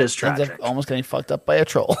to. That is tragic. Almost getting fucked up by a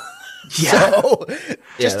troll. Yeah. So,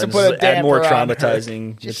 just to put a damper add more on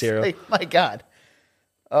traumatizing her. material. Like, my God.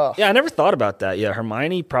 Oh. Yeah, I never thought about that. Yeah,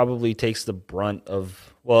 Hermione probably takes the brunt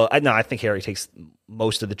of. Well, I think Harry takes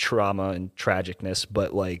most of the trauma and tragicness,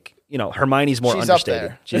 but like, you know, Hermione's more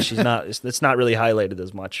understated. She's not. It's not really highlighted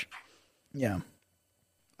as much. Yeah.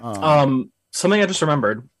 Something I just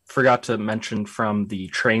remembered. Forgot to mention from the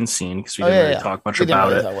train scene because we didn't really talk much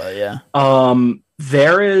about it.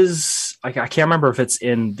 There is, I can't remember if it's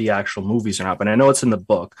in the actual movies or not, but I know it's in the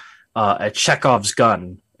book. A Chekhov's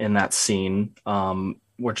gun in that scene,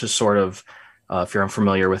 which is sort of, if you're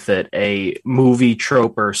unfamiliar with it, a movie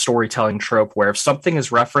trope or storytelling trope where if something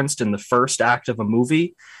is referenced in the first act of a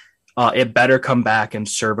movie, it better come back and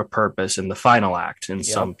serve a purpose in the final act in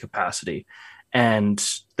some capacity. And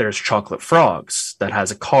there's Chocolate Frogs that has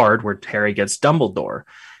a card where Harry gets Dumbledore.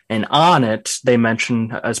 And on it, they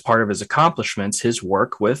mention as part of his accomplishments, his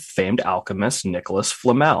work with famed alchemist Nicholas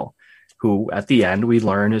Flamel, who at the end we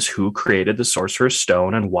learn is who created the Sorcerer's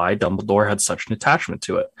Stone and why Dumbledore had such an attachment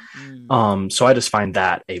to it. So I just find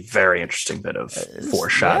that a very interesting bit of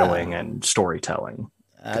foreshadowing and storytelling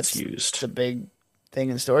that's used. It's a big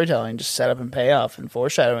thing in storytelling, just set up and payoff and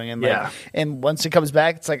foreshadowing. And and once it comes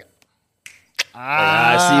back, it's like,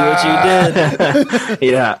 I see what you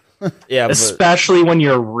did. Yeah, especially when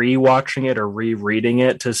you're rewatching it or rereading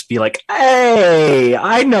it to be like, "Hey,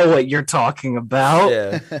 I know what you're talking about."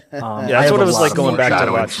 That's what it was like going back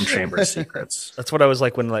to watch from Chamber of Secrets. That's what I was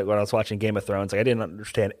like when I was watching Game of Thrones. Like, I didn't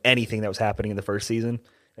understand anything that was happening in the first season,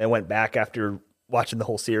 and I went back after watching the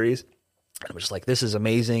whole series. I was just like, "This is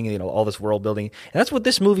amazing!" You know, all this world building, and that's what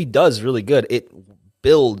this movie does really good. It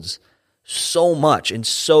builds so much in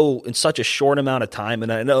such a short amount of time.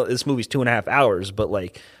 And I know this movie's 2.5 hours, but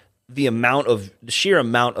like the sheer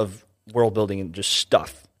amount of world building and just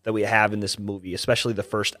stuff that we have in this movie, especially the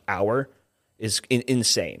first hour, is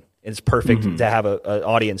insane. It's perfect to have an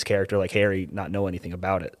audience character like Harry not know anything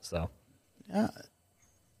about it. So,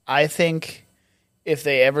 I think if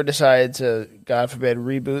they ever decide to, God forbid,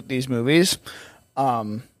 reboot these movies, they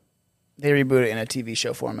reboot it in a TV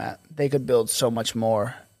show format. They could build so much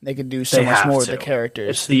more. They could do so much more with the characters.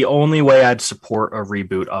 It's the only way I'd support a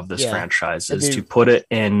reboot of this franchise is to put it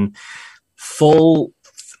in full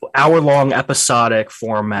hour-long episodic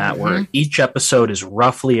format where each episode is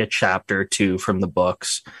roughly a chapter or two from the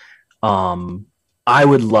books. I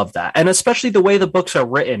would love that. And especially the way the books are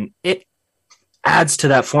written, it adds to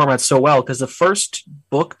that format so well because the first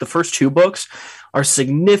two books are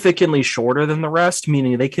significantly shorter than the rest,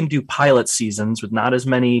 meaning they can do pilot seasons with not as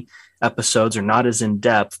many episodes or not as in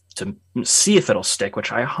depth to see if it'll stick,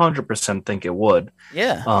 which I 100% think it would.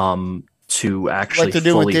 To actually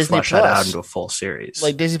fully flesh that out into a full series.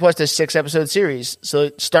 Like Disney Plus does 6-episode series, so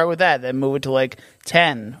start with that, then move it to like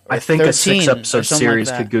 10. Or I think 13 a 6-episode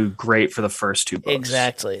series could go great for the first two books.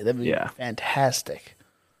 Exactly, that'd be fantastic.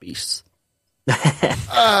 Beasts. Usually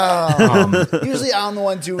I'm the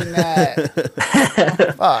one doing that.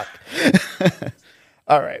 Fuck.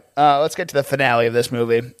 All right, let's get to the finale of this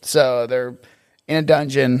movie. So they're in a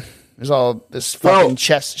dungeon. There's all this fucking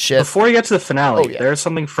chess shit. Before you get to the finale, there's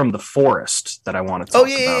something from the forest that I want to talk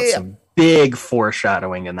about. Some big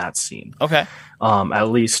foreshadowing in that scene. Okay. At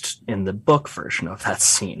least in the book version of that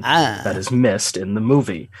scene that is missed in the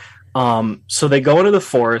movie. So they go into the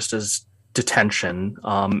forest as detention,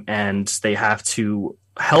 and they have to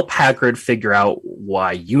help Hagrid figure out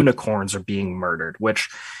why unicorns are being murdered, which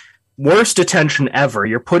worst detention ever.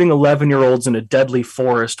 You're putting 11-year-olds in a deadly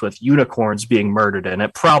forest with unicorns being murdered in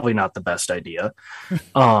it. Probably not the best idea.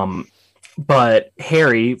 But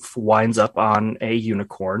Harry winds up on a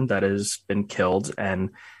unicorn that has been killed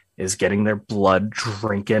and is getting their blood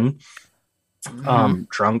drunk,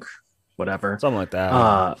 whatever. Something like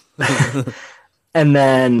that. And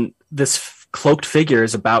then this cloaked figure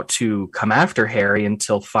is about to come after Harry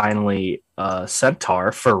until finally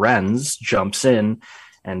Centaur, Firenze, jumps in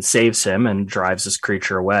and saves him and drives this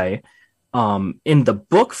creature away. In the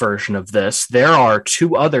book version of this, there are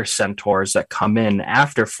two other centaurs that come in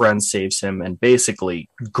after Firenze saves him and basically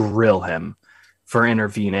grill him for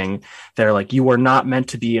intervening. They're like, you are not meant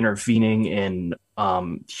to be intervening in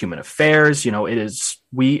human affairs. You know, it is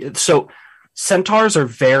so centaurs are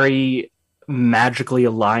very magically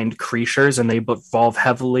aligned creatures, and they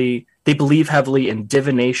believe heavily in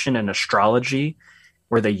divination and astrology,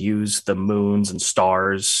 where they use the moons and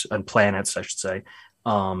stars and planets, I should say,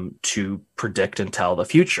 to predict and tell the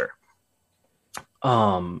future.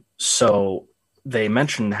 So they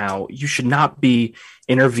mentioned how you should not be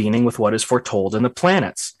intervening with what is foretold in the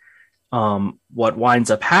planets. What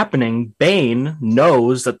winds up happening, Bane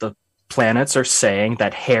knows that the planets are saying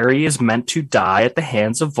that Harry is meant to die at the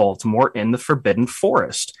hands of Voldemort in the Forbidden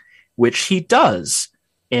Forest, which he does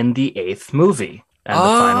in the 8th movie and the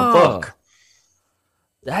final book.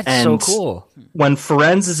 That's so cool. When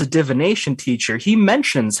Firenze is a divination teacher, he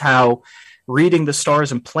mentions how reading the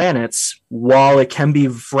stars and planets, while it can be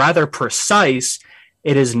rather precise,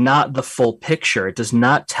 it is not the full picture. It does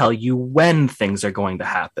not tell you when things are going to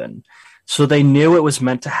happen. So they knew it was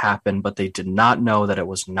meant to happen, but they did not know that it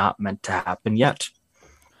was not meant to happen yet.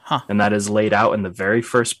 And that is laid out in the very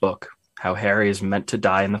first book, how Harry is meant to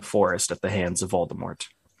die in the forest at the hands of Voldemort.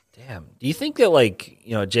 Damn. Do you think that, like,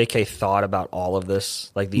 you know, J.K. thought about all of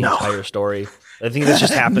this, like the entire story? I think this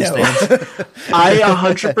just happenstance. I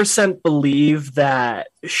 100% believe that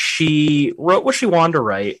she wrote what she wanted to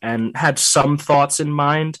write and had some thoughts in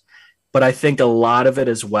mind. But I think a lot of it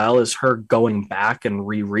as well is her going back and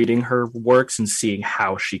rereading her works and seeing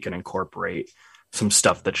how she can incorporate some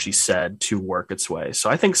stuff that she said to work its way. So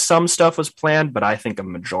I think some stuff was planned, but I think a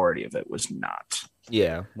majority of it was not.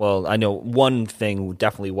 Yeah, well, I know one thing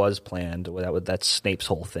definitely was planned. That's Snape's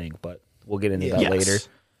whole thing, but we'll get into that later.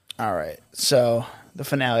 All right, so the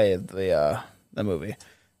finale of the movie,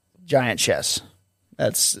 giant chess.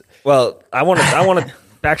 That's I want to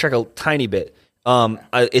backtrack a tiny bit.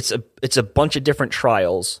 It's a bunch of different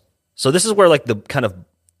trials. So this is where like the kind of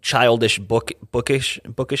childish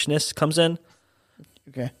bookishness comes in.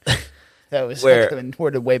 Okay, that was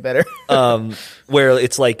worded way better. Where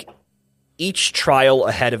it's like each trial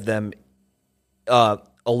ahead of them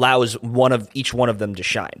allows each one of them to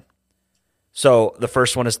shine. So the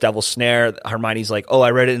first one is Devil's Snare. Hermione's like, "Oh,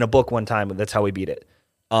 I read it in a book one time, and that's how we beat it."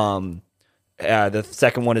 The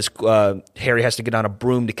second one is Harry has to get on a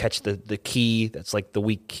broom to catch the key. That's like the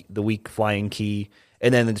weak flying key.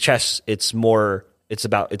 And then in the chess, it's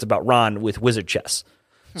about Ron with wizard chess.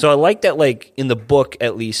 So I like that, like in the book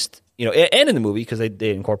at least, you know, and in the movie because they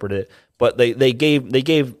incorporated it. But they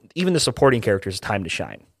gave even the supporting characters time to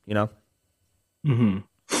shine. You know. Mm-hmm.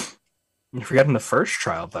 You're forgetting the first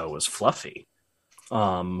trial though was Fluffy.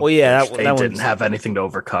 Well, yeah, they didn't have anything to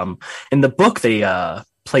overcome. In the book, they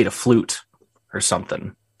played a flute or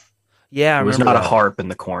something. Yeah, it was not a harp in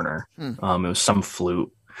the corner. It was some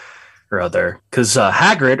flute or other. Because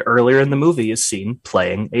Hagrid earlier in the movie is seen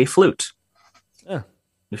playing a flute. Yeah.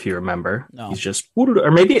 If you remember, he's just, or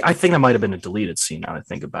maybe I think that might have been a deleted scene. Now I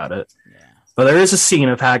think about it. Yeah. But there is a scene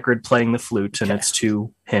of Hagrid playing the flute, and it's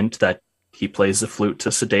to hint that he plays the flute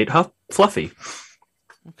to sedate Fluffy.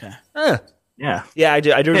 Okay. Yeah. Yeah, I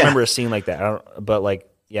do remember a scene like that. But like,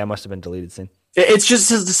 yeah, it must have been a deleted scene. It's just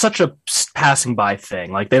such a passing by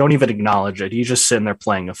thing. Like, they don't even acknowledge it. He's just sitting there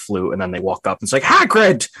playing a flute, and then they walk up and it's like,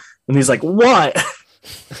 Hagrid! And he's like, what?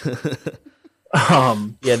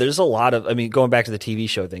 Yeah, there's a lot of, I mean, going back to the TV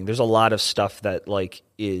show thing, there's a lot of stuff that like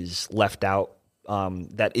is left out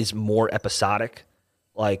that is more episodic,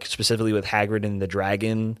 like specifically with Hagrid and the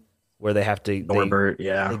dragon, where they have to Norbert,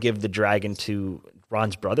 they give the dragon to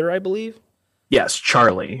Ron's brother, I believe. Yes,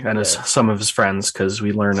 Charlie and some of his friends, because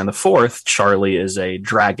we learn in the fourth, Charlie is a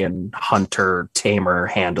dragon hunter, tamer,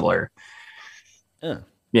 handler.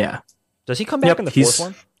 Yeah. Does he come back in the fourth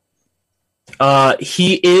one?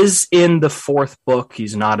 He is in the fourth book.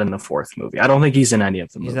 He's not in the fourth movie. I don't think he's in any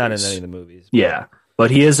of the movies. He's not in any of the movies. Yeah, but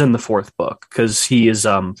he is in the fourth book because he is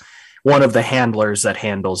one of the handlers that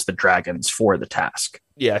handles the dragons for the task.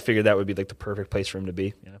 Yeah, I figured that would be like the perfect place for him to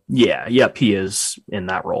be. Yep, he is in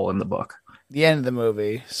that role in the book. The end of the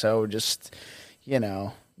movie, so just, you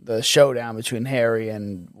know, the showdown between Harry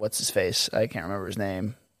and what's his face? I can't remember his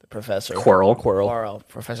name. The professor. Quirrell.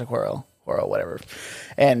 Professor Quirrell, whatever.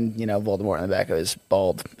 And, you know, Voldemort in the back of his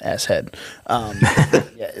bald ass head.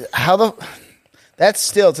 That's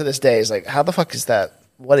still to this day is like, how the fuck is that?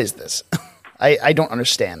 What is this? I don't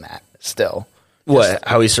understand that still.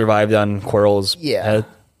 How he survived on Quirrell's head?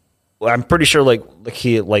 Well, I'm pretty sure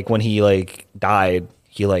like when he died,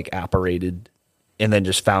 he apparated and then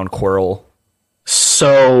just found Quirrell.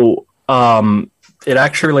 So it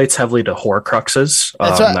actually relates heavily to Horcruxes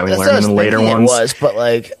that we learned in the later ones. So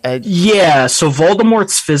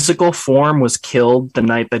Voldemort's physical form was killed the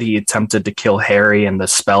night that he attempted to kill Harry and the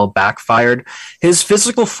spell backfired. His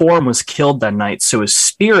physical form was killed that night, so his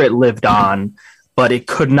spirit lived on, but it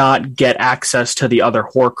could not get access to the other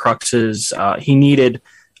Horcruxes. He needed,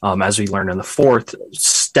 as we learned in the fourth,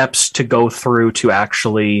 steps to go through to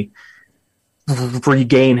actually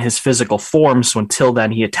regain his physical form. So until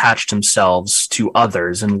then, he attached himself to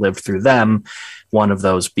others and lived through them. One of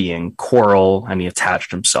those being Quirrell, and he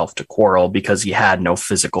attached himself to Quirrell because he had no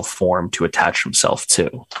physical form to attach himself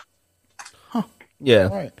to. Yeah.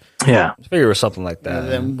 Right. Yeah. I figure it was something like that.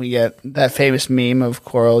 And then we get that famous meme of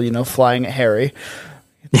Quirrell, flying at Harry.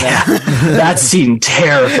 Yeah. That scene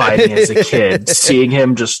terrified me as a kid, seeing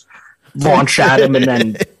him just launch at him and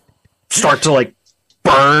then start to like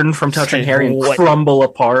burn from touching Harry and crumble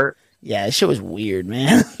apart. Yeah, that shit was weird,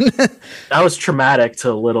 man. That was traumatic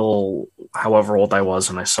to little, however old I was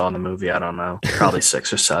when I saw the movie. I don't know, probably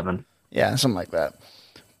 6 or 7. Yeah, something like that.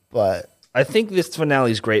 But I think this finale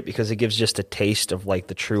is great because it gives just a taste of like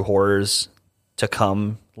the true horrors to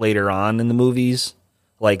come later on in the movies.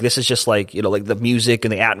 Like this is just like, like the music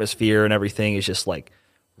and the atmosphere and everything is just like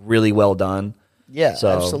really well done. Yeah,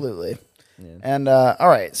 absolutely. Yeah. And all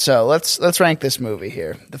right, so let's rank this movie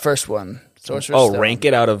here. The first one, Sorcerer's Stone. Rank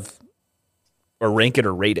it rank it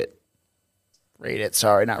or rate it. Rate it.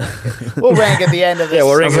 Sorry, not rank it. We'll rank at the end of this. Yeah,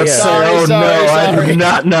 we'll rank it. Sorry, I do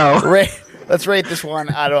not know. Let's rate this one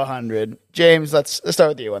out of 100. James, let's start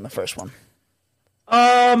with you on the first one.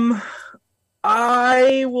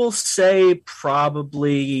 I will say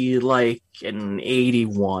probably like an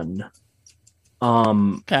 81.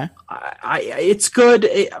 Okay. It's good.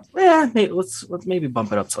 Let's maybe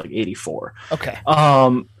bump it up to like 84. Okay.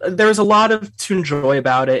 There's a lot to enjoy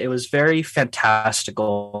about it. It was very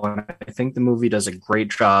fantastical, and I think the movie does a great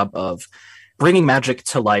job of bringing magic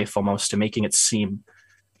to life, almost to making it seem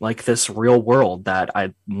like this real world that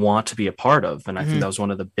I want to be a part of. And I think that was one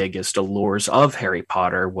of the biggest allures of Harry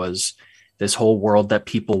Potter, was this whole world that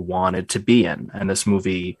people wanted to be in. And this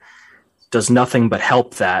movie does nothing but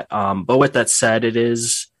help that. But with that said, it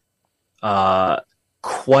is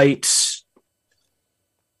quite,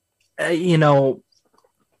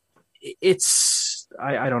 it's,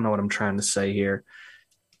 I don't know what I'm trying to say here,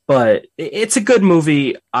 but it's a good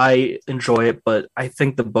movie. I enjoy it, but I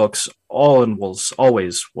think the books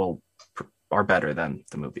always are better than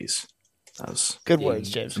the movies. That was good words,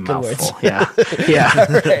 James. Good mouthful. words. Yeah.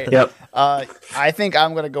 Yeah. Right. Yep. I think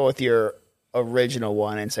I'm going to go with your original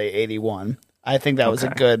one and say 81. I think that was a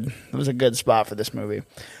good spot for this movie.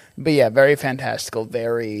 But yeah, very fantastical,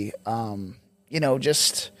 very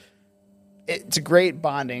just it's a great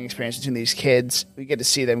bonding experience between these kids. We get to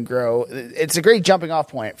see them grow. It's a great jumping off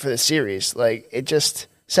point for the series. Like it just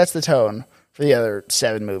sets the tone for the other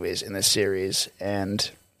 7 movies in this series,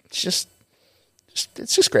 and it's just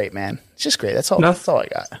great, man. It's just great. That's all I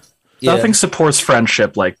got. Yeah. Nothing supports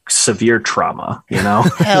friendship like severe trauma,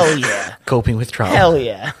 Hell yeah. Coping with trauma. Hell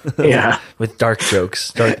yeah. Yeah. With dark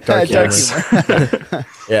jokes. Dark humor.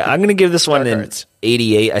 Yeah, I'm going to give this one an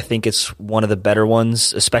 88. I think it's one of the better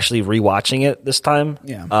ones, especially rewatching it this time.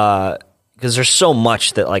 Yeah. Because there's so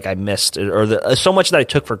much that like I missed, or so much that I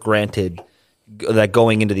took for granted that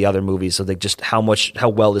going into the other movies. So like just how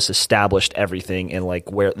well this established everything and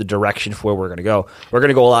like where the direction for where we're going to go. We're going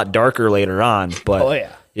to go a lot darker later on, but oh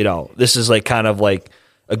yeah. This is like kind of like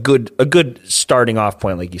a good starting off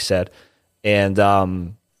point, like you said. And so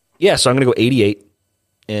I'm going to go 88.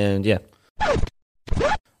 And yeah.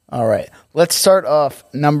 All right. Let's start off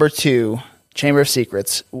number 2, Chamber of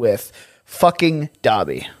Secrets, with fucking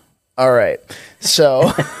Dobby. All right. So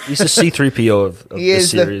he's the C-3PO of he the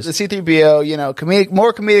is series. The C-3PO,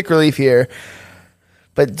 more comedic relief here.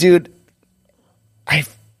 But dude, I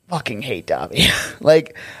fucking hate Dobby.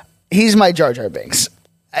 Like, he's my Jar Jar Binks.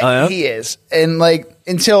 Yeah? He is. And like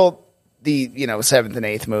until the 7th and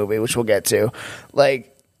 8th movie, which we'll get to,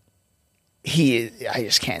 like I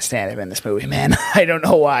just can't stand him in this movie, man. I don't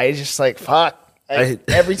know why. It's just like fuck.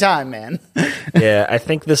 Every time, man. Yeah, I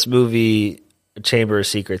think this movie, Chamber of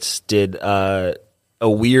Secrets, did a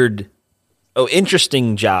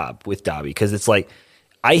interesting job with Dobby, because it's like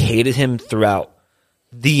I hated him throughout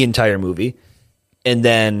the entire movie, and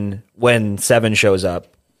then when 7 shows up,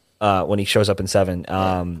 when he shows up in 7,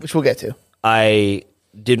 which we'll get to, I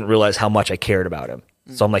didn't realize how much I cared about him.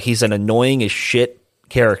 So I'm like, he's an annoying as shit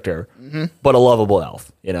character, but a lovable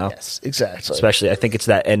elf, Yes, exactly. Especially, I think it's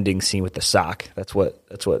that ending scene with the sock. That's what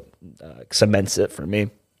cements it for me.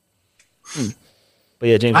 But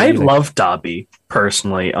yeah, James, I love Dobby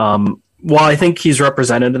personally. While I think he's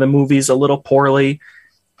represented in the movies a little poorly,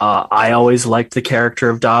 I always liked the character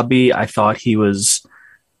of Dobby. I thought he was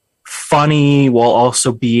funny while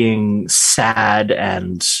also being sad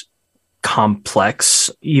and complex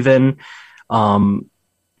even.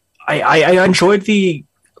 I enjoyed the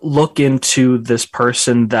look into this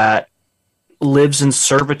person that lives in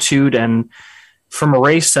servitude and from a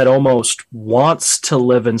race that almost wants to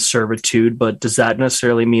live in servitude, but does that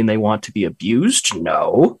necessarily mean they want to be abused?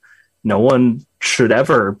 No. No one should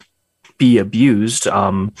ever be abused.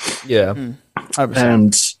 Yeah. 100%.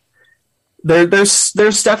 And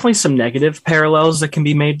there's definitely some negative parallels that can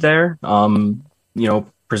be made there.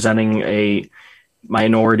 Presenting a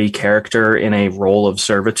minority character in a role of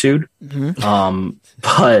servitude.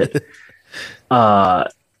 But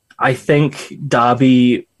I think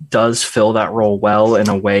Dobby does fill that role well in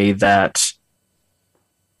a way that,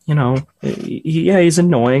 he's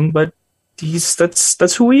annoying, but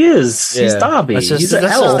that's who he is. Yeah. He's Dobby. He's an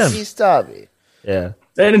elf. He's Dobby. Yeah.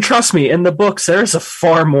 And trust me, in the books, there's a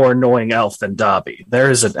far more annoying elf than Dobby. There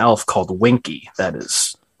is an elf called Winky that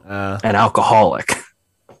is an alcoholic.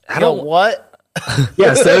 What?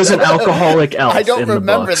 Yes, there's an alcoholic elf. I don't in the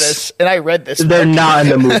remember books. this, and I read this. They're not in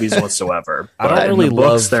the movies whatsoever. I don't but really in the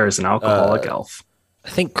books, love, there's an alcoholic elf. I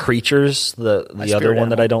think Creatures, the other spirit one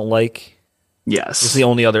that I don't like, Yes, is the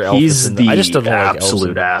only other elf. He's that's the I just don't like elves.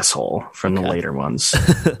 absolute asshole from the later ones.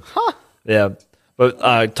 Yeah,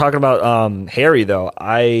 but talking about Harry though,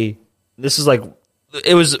 this is like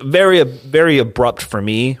it was very very abrupt for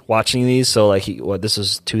me watching these. So like this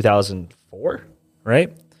is 2004,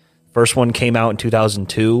 right? First one came out in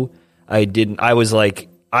 2002. I was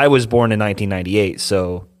born in 1998,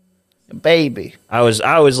 so baby. I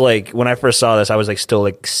was like when I first saw this, I was like still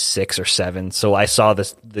like 6 or 7. So I saw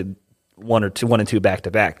the 1 and 2 back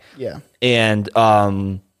to back. Yeah. And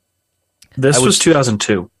This was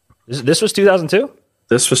 2002. This was 2002?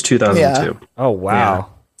 This was 2002. Oh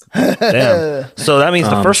wow. Damn. So that means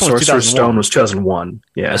the first one was 2001. Sorcerer's Stone was 2001.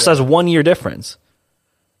 Yeah. This has a 1 year difference.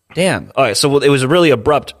 Damn. All right. So it was really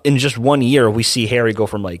abrupt. In just 1 year, we see Harry go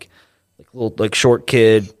from like little like short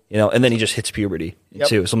kid, and then he just hits puberty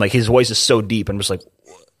too. So I'm like, his voice is so deep. I'm just like,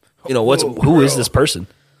 who is this person?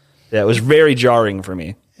 Yeah, it was very jarring for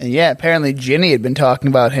me. And yeah, apparently Ginny had been talking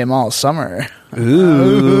about him all summer.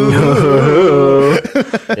 Ooh.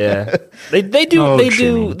 Yeah. They do Oh, they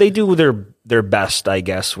Ginny. do their best, I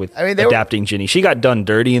guess, with adapting Ginny. She got done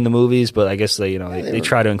dirty in the movies, but I guess they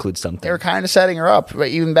try to include something. They were kind of setting her up, but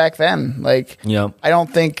even back then, like, I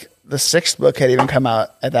don't think the 6th book had even come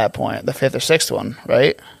out at that point, the 5th or 6th one,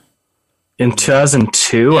 right? In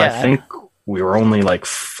 2002, I Yeah. think we were only like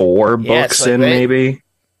 4 Yeah, books it's like in, maybe.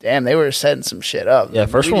 Damn, they were setting some shit up. Yeah,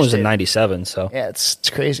 first We one just was in didn't- '97, so Yeah, it's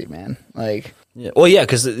crazy, man. Like, yeah. Well, yeah,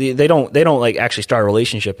 because they don't like actually start a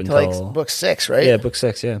relationship until like book 6, right? book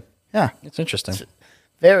 6. Yeah, Yeah. it's interesting.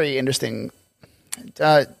 Very interesting.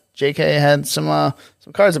 JK had some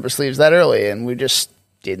cards up her sleeves that early, and we just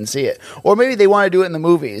didn't see it. Or maybe they want to do it in the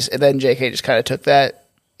movies, and then JK just kind of took that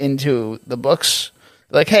into the books.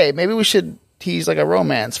 Like, hey, maybe we should tease like a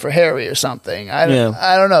romance for Harry or something. I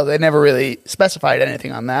don't know. They never really specified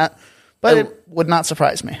anything on that, but it would not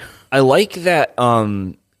surprise me. I like that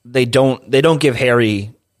they don't give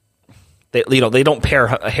Harry they don't pair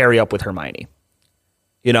Harry up with Hermione.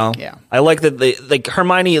 Yeah. I like that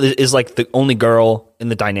Hermione is like the only girl in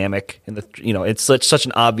the dynamic, and it's such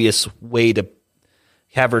an obvious way to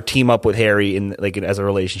have her team up with Harry in like as a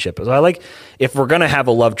relationship. So I like if we're gonna have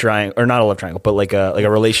a love triangle, or not a love triangle, but like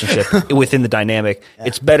a relationship within the dynamic. Yeah.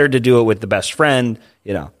 It's better to do it with the best friend,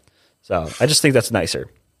 So I just think that's nicer.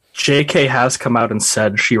 JK has come out and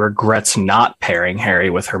said she regrets not pairing Harry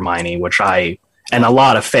with Hermione, which I and a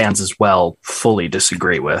lot of fans as well fully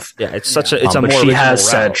disagree with. Yeah, it's a more. But she has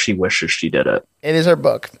route. said she wishes she did it. It is her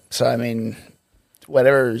book, so I mean,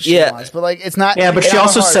 whatever she wants. But like, it's not. Yeah, but she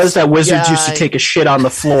also says that wizards used to take a shit on the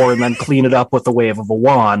floor and then clean it up with the wave of a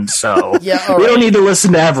wand. So we don't need to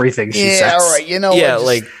listen to everything she says. Yeah, all right. Yeah,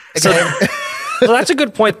 like so that's a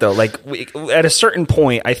good point though. Like at a certain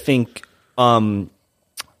point, I think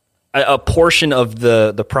a portion of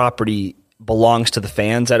the property belongs to the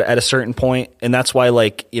fans at a certain point, and that's why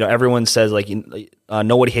everyone says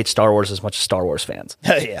nobody hates Star Wars as much as Star Wars fans.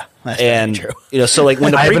 Yeah, that's and true. So like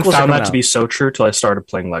when the I haven't prequels found that out, to be so true till I started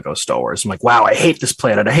playing Lego Star Wars. I'm like, wow, I hate this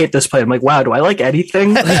planet. I hate this planet. I'm like, wow, do I like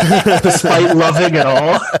anything despite loving it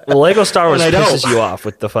all? Well, Lego Star Wars I pisses don't. you off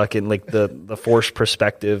with the fucking the forced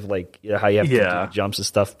perspective, how you have to do jumps and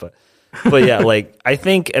stuff. But yeah, like I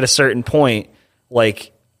think at a certain point,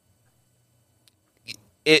 like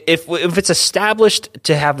if it's established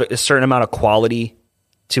to have a certain amount of quality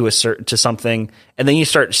to something, and then you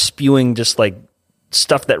start spewing just like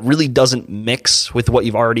stuff that really doesn't mix with what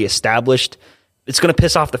you've already established, it's going to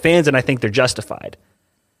piss off the fans, and I think they're justified.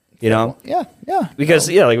 Yeah. Because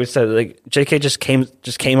like we said, like JK just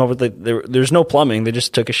came over there's no plumbing. They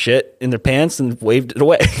just took a shit in their pants and waved it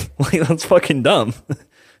away. Like that's fucking dumb.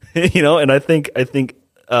 And I think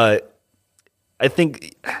I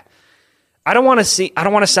don't want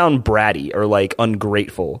to sound bratty or like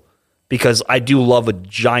ungrateful, because I do love a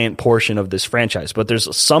giant portion of this franchise, but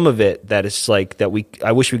there's some of it that is like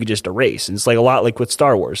I wish we could just erase. And it's like a lot like with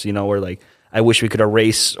Star Wars, where like I wish we could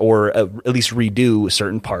erase or at least redo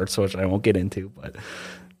certain parts, which I won't get into, but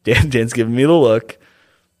Dan's giving me the look.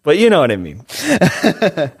 But you know what I mean.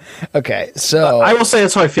 Okay, so I will say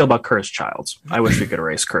that's how I feel about Cursed Childs. I wish we could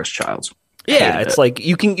erase Cursed Childs. Yeah, it's like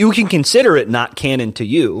you can consider it not canon to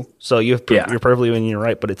you, so you're perfectly in your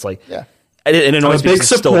right. But it's like, yeah, and it I'm a big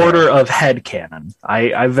supporter of headcanon.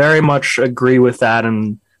 I very much agree with that,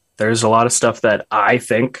 and there's a lot of stuff that I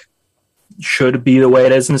think should be the way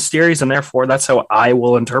it is in the series, and therefore that's how I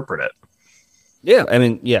will interpret it. Yeah, I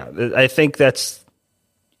mean, I think that's.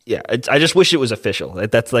 Yeah, I just wish it was official.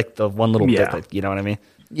 That's like the one little bit that, you know what I mean?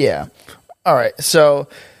 Yeah. All right. So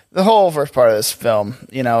the whole first part of this film,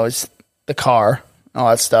 is the car and all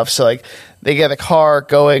that stuff. So like they get the car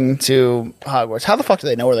going to Hogwarts. How the fuck do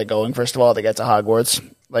they know where they're going? First of all, to get to Hogwarts.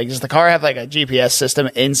 Like, does the car have like a GPS system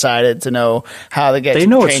inside it to know how they get? They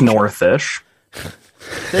know it's northish.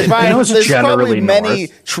 There's probably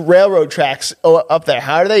many railroad tracks up there.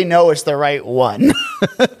 How do they know it's the right one?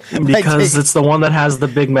 Because it's the one that has the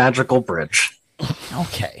big magical bridge.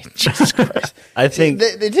 Okay, Jesus Christ! I think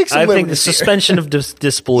the suspension of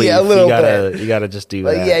disbelief. Yeah, a little bit. You gotta just do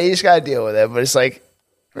that. Yeah, you just gotta deal with it. But it's like,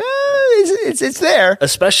 it's there.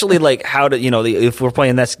 Especially like how did if we're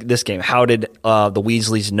playing this game, how did the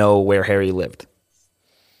Weasleys know where Harry lived,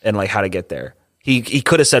 and like how to get there? He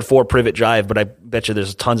could have said 4 Privet Drive, but I bet you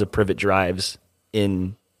there's tons of Privet Drives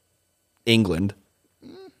in England.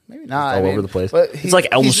 Maybe not. All over the place. But it's like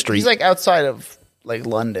Elm Street. He's like outside of like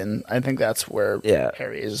London. I think that's where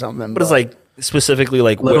Harry is or something. But it's like specifically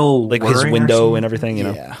like his window and everything,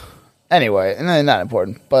 Yeah. Anyway, and then not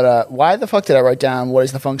important. But why the fuck did I write down what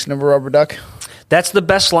is the function of a rubber duck? That's the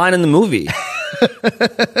best line in the movie.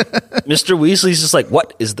 Mr. Weasley's just like,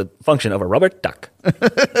 what is the function of a rubber duck?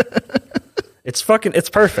 It's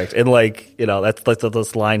perfect. And like, that's like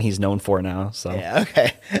this line he's known for now. So yeah,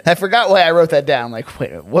 okay. I forgot why I wrote that down. Like,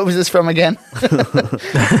 wait, what was this from again?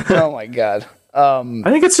 Oh my God. I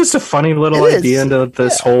think it's just a funny little idea into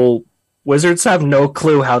this whole wizards have no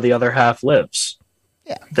clue how the other half lives.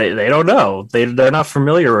 Yeah. They don't know. They're not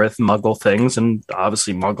familiar with Muggle things, and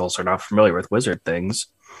obviously Muggles are not familiar with wizard things.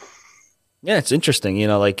 Yeah, it's interesting.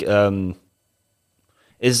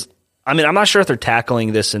 I'm not sure if they're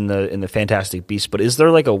tackling this in the Fantastic Beasts, but is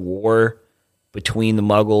there like a war between the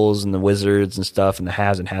Muggles and the wizards and stuff, and the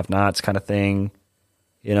haves and have-nots kind of thing?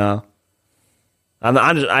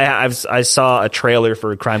 I saw a trailer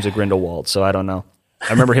for Crimes of Grindelwald, so I don't know. I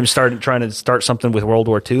remember him trying to start something with World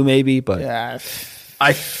War II, maybe, but yeah.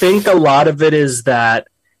 I think a lot of it is that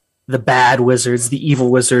the bad wizards, the evil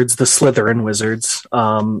wizards, the Slytherin wizards,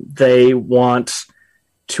 they want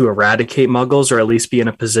to eradicate Muggles, or at least be in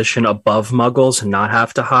a position above Muggles and not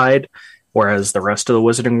have to hide. Whereas the rest of the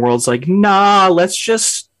wizarding world's like, nah, let's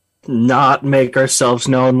just not make ourselves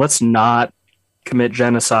known. Let's not commit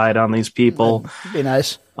genocide on these people. That'd be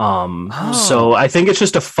nice. So I think it's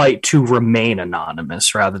just a fight to remain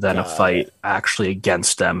anonymous rather than a fight actually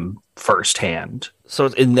against them firsthand. So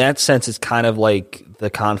in that sense, it's kind of like the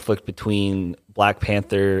conflict between Black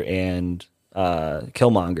Panther and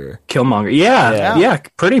Killmonger. Yeah,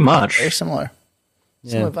 pretty much. Very similar.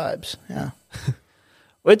 Similar vibes. Yeah.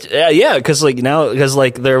 Which because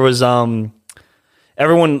there was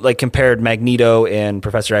everyone like compared Magneto and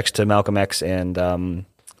Professor X to Malcolm X and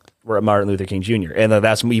Martin Luther King Jr. And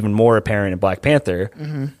that's even more apparent in Black Panther.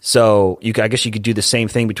 Mm-hmm. So I guess you could do the same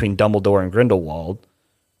thing between Dumbledore and Grindelwald,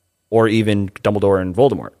 or even Dumbledore and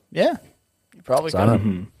Voldemort. Yeah, you probably could.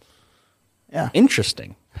 Mm-hmm. Yeah,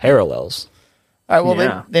 interesting parallels. All right,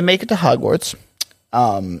 well, they make it to Hogwarts.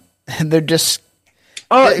 And they're just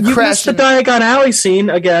you missed the Diagon Alley scene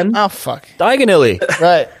again. Oh, fuck. Diagonally.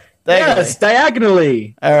 Right. Yes,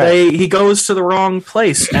 diagonally. All right. He goes to the wrong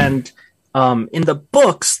place. And in the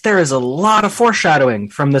books, there is a lot of foreshadowing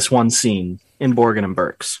from this one scene in Borgin and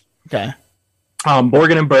Burke's. Okay.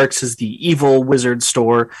 Borgin and Burke's is the evil wizard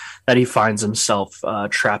store that he finds himself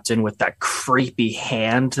trapped in with that creepy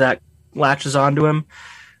hand that latches onto him.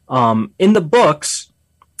 In the books,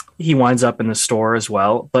 he winds up in the store as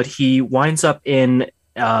well, but he winds up in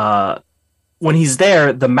when he's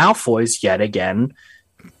there, the Malfoys yet again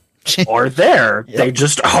are there. Yep. They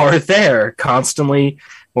just are there constantly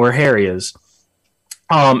where Harry is.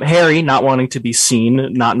 Harry, not wanting to be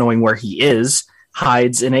seen, not knowing where he is,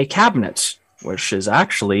 hides in a cabinet, which is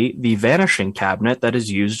actually the vanishing cabinet that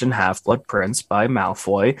is used in Half-Blood Prince by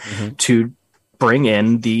Malfoy to bring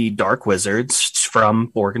in the Dark Wizards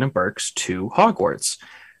from Borgin and Burkes to Hogwarts.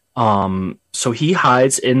 So he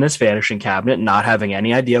hides in this vanishing cabinet, not having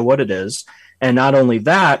any idea what it is. And not only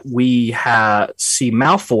that, we see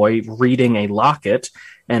Malfoy reading a locket.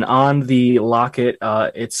 And on the locket,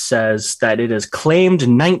 it says that it has claimed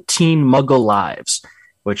 19 Muggle lives,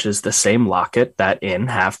 which is the same locket that in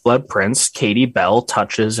Half-Blood Prince, Katie Bell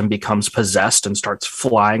touches and becomes possessed and starts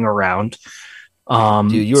flying around.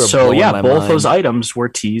 Dude, you were blowing my both mind. those items were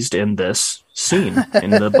teased in this scene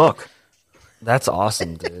in the book. That's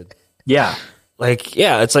awesome, dude. Yeah. Like,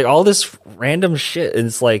 yeah, it's like all this random shit. And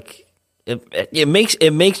it's like, it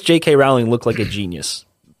makes J.K. Rowling look like a genius.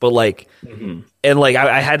 But like, and like,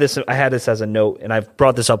 I had this as a note, and I've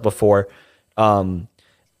brought this up before,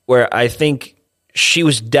 where I think she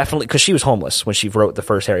was definitely, because she was homeless when she wrote the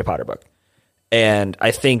first Harry Potter book. And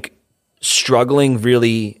I think struggling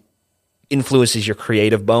really influences your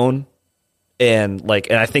creative bone. And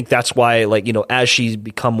I think that's why, like, you know, as she's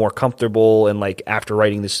become more comfortable and like after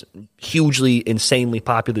writing this hugely, insanely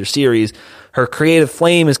popular series, her creative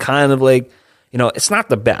flame is kind of like, you know, it's not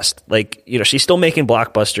the best. Like, you know, she's still making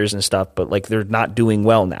blockbusters and stuff, but like they're not doing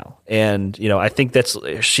well now. And, you know, I think that's,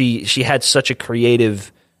 she had such a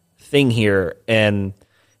creative thing here, and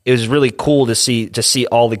it was really cool to see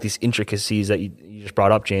all like these intricacies that you just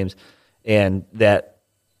brought up, James, and that,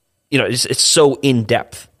 you know, it's so in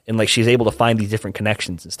depth. And like she's able to find these different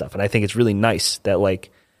connections and stuff. And I think it's really nice that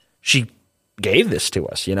like she gave this to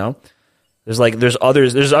us, you know? There's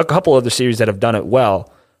a couple other series that have done it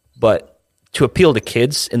well, but to appeal to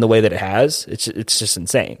kids in the way that it has, it's just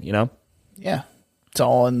insane, you know? Yeah. It's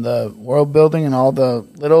all in the world building and all the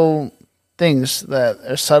little things that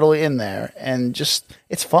are subtly in there, and just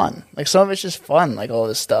it's fun. Like some of it's just fun, like all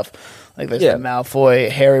this stuff. Like there's the Malfoy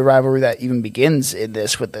Harry rivalry that even begins in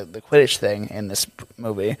this with the Quidditch thing in this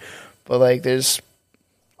movie. But like there's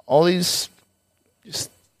all these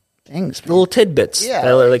just things, little tidbits. Yeah,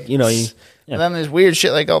 that are like, you know, and then there's weird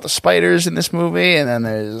shit like all the spiders in this movie, and then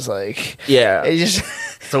there's like it just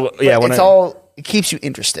it keeps you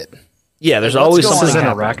interested. Yeah, there's always This something is an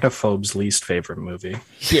happening. arachnophobe's least favorite movie.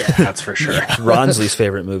 Yeah, that's for sure. Ron's least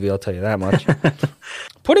favorite movie, I'll tell you that much.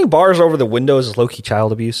 Putting bars over the windows is low-key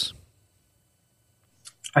child abuse.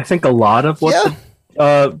 I think a lot of what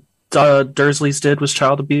Dursleys did was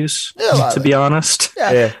child abuse, to be honest.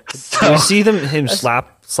 Yeah. Do you see him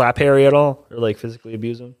slap Harry at all, or like physically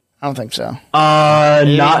abuse him? I don't think so.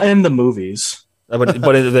 Not in the movies. But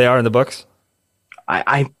they are in the books?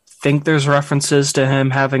 I think there's references to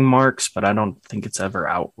him having marks, but I don't think it's ever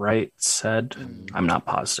outright said. I'm not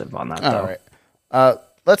positive on that, though. All right.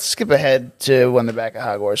 Let's skip ahead to when they're back at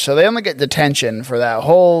Hogwarts. So they only get detention for that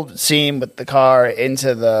whole scene with the car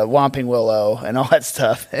into the Whomping Willow and all that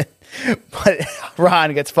stuff. But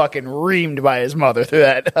Ron gets fucking reamed by his mother through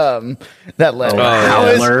that letter.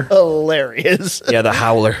 That was hilarious. Yeah, the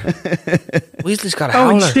Howler. Weasley's got a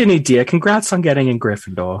Howler. Oh, Ginny dear, congrats on getting in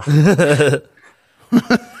Gryffindor.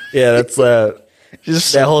 Yeah, that's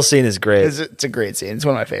just that whole scene is great. It's a great scene. It's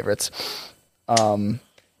one of my favorites. Sorry.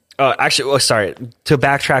 To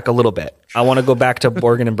backtrack a little bit, I want to go back to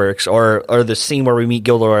Borgin and Burkes, or the scene where we meet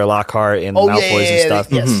Gilderoy Lockhart and Malfoys and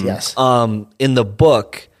stuff. Yes. In the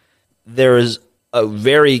book, there is a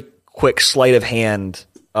very quick sleight of hand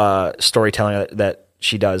storytelling that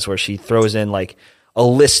she does, where she throws in like a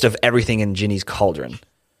list of everything in Ginny's cauldron,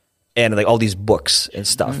 and like all these books and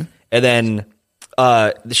stuff, and then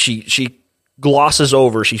she glosses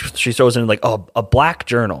over. She throws in like a black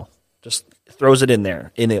journal, just throws it in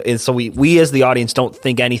there, and so we as the audience don't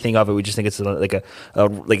think anything of it. We just think it's like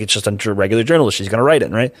it's just a regular journal she's going to write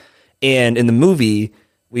in, right? And in the movie,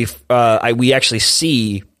 we actually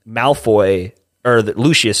see Malfoy or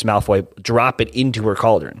Lucius Malfoy drop it into her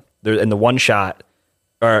cauldron. In the one shot,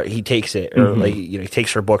 or he takes it, or like he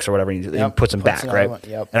takes her books or whatever, and he puts them back, right?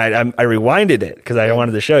 Yep. And I rewinded it because I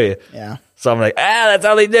wanted to show you. Yeah. So I'm like, that's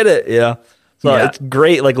how they did it. Yeah. So it's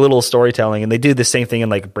great, like little storytelling, and they do the same thing in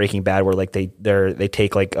like Breaking Bad, where like they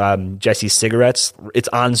take like Jesse's cigarettes. It's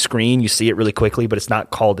on screen, you see it really quickly, but it's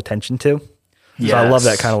not called attention to. Yes. So I love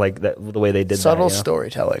that kind of like the way they did subtle that.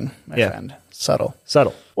 Storytelling, my friend. Subtle.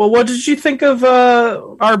 Well, what did you think of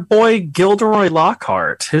our boy Gilderoy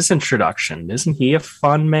Lockhart? His introduction, isn't he a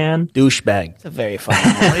fun man? Douchebag. It's a very fun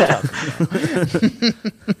man. What are you talking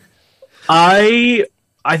about?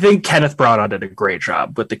 I think Kenneth Branagh did a great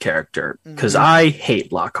job with the character, because I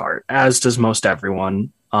hate Lockhart, as does most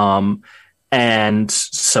everyone. And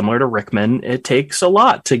similar to Rickman, it takes a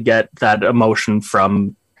lot to get that emotion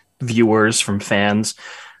from viewers, from fans.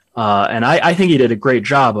 And I think he did a great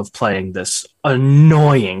job of playing this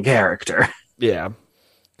annoying character. Yeah.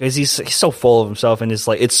 because he's so full of himself, and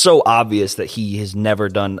it's so obvious that he has never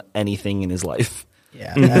done anything in his life.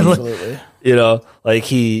 Yeah, absolutely. Like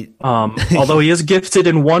he, although he is gifted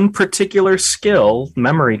in one particular skill,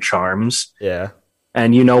 memory charms. Yeah.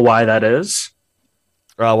 And you know why that is?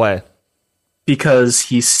 Why? Because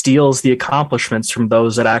he steals the accomplishments from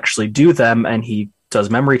those that actually do them, and he does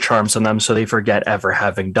memory charms on them so they forget ever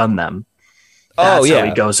having done them. That's how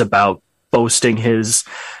he goes about boasting his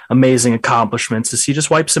amazing accomplishments, is he just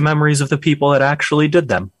wipes the memories of the people that actually did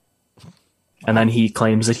them. And then he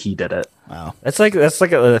claims that he did it. Wow. That's like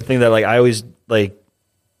a thing that like I always like.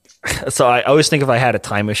 So I always think if I had a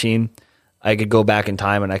time machine, I could go back in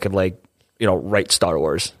time and I could write Star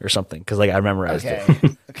Wars or something, because like I memorized it.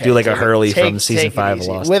 Okay. Do like a Hurley from season 5 of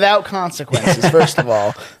Lost without consequences. First of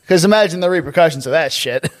all, because imagine the repercussions of that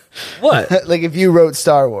shit. What? Like if you wrote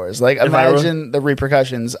Star Wars, like imagine the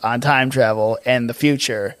repercussions on time travel and the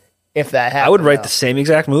future if that happened. I would write the same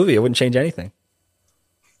exact movie. I wouldn't change anything.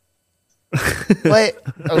 Wait,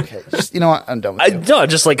 okay, just, you know what? I'm done with you. No,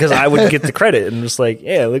 just like because I would get the credit and just like,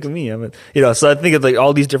 yeah, look at me. So I think of like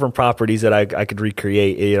all these different properties that I could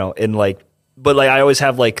recreate, and like, but like I always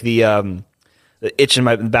have like the itch in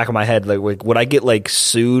the back of my head, like would I get like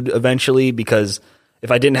sued eventually because if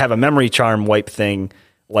I didn't have a memory charm wipe thing,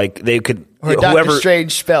 like they could, or Doctor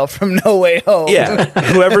Strange spell from No Way Home. Yeah,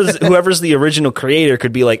 whoever's the original creator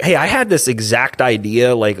could be like, hey, I had this exact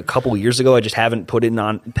idea like a couple years ago. I just haven't put it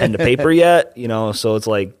on pen to paper yet. So it's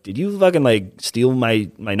like, did you fucking like steal my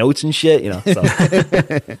notes and shit? So.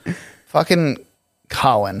 Fucking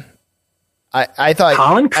Colin. I thought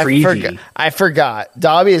Colin Creevy. I forgot.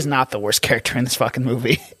 Dobby is not the worst character in this fucking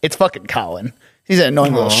movie. It's fucking Colin. He's an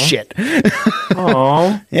annoying little shit.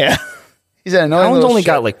 Oh yeah. He's an annoying Colin's little only shit.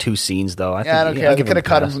 got like 2 scenes though. I don't care. They could have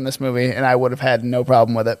cut him from this movie, and I would have had no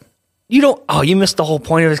problem with it. You missed the whole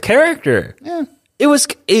point of his character. Yeah.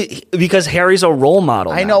 Because Harry's a role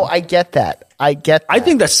model. I know. I get that. I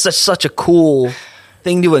think that's such a cool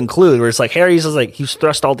thing to include, where it's like Harry's is like he's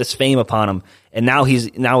thrust all this fame upon him, and now he's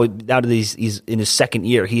that he's in his second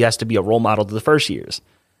year, he has to be a role model to the first years.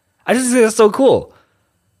 I just think that's so cool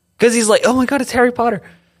because he's like, oh my god, it's Harry Potter.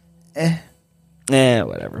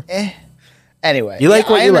 Whatever. Anyway, you like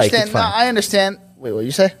what you like. It's fine. No, I understand. Wait, what did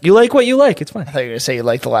you say? You like what you like. It's fine. I thought you were going to say you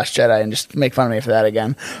like The Last Jedi and just make fun of me for that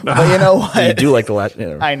again. But you know what? You do like The Last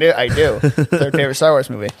Jedi. I do. Third favorite Star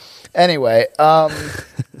Wars movie. Anyway,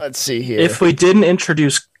 let's see here. If we didn't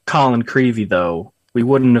introduce Colin Creevy, though, we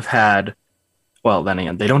wouldn't have had... Well, then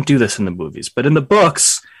again, they don't do this in the movies. But in the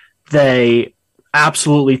books, they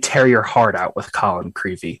absolutely tear your heart out with Colin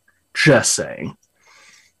Creevy. Just saying.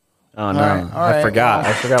 Oh, no. All right. I forgot.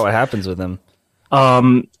 I forgot what happens with him.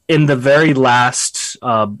 In the very last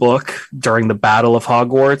book, during the Battle of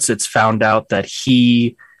Hogwarts, it's found out that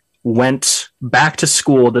he went back to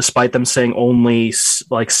school despite them saying only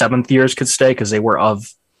like 7th years could stay because they were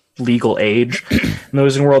of legal age in the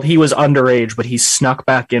Wizarding World. He was underage, but he snuck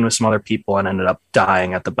back in with some other people and ended up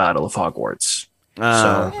dying at the Battle of Hogwarts.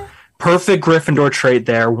 So perfect Gryffindor trait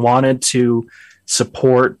there. Wanted to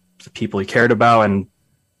support the people he cared about and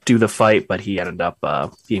do the fight, but he ended up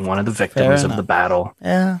being one of the victims of the battle.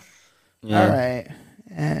 Yeah. All right.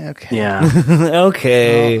 Okay. Yeah.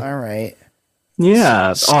 Okay. Well, all right.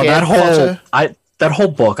 Yeah. That whole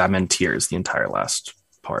book, I'm in tears the entire last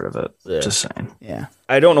part of it. Yeah. Just saying. Yeah.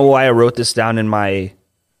 I don't know why I wrote this down in my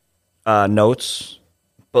notes,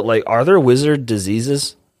 but like, are there wizard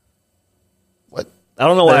diseases? What? I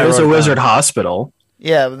don't know why. There's a wizard hospital.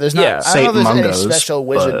 Yeah, but there's not. Yeah. I don't know if there's Mungo's, any special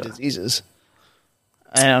wizard diseases.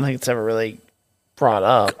 I don't think it's ever really brought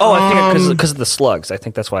up. Oh, I think because of the slugs. I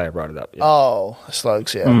think that's why I brought it up. Yeah. Oh,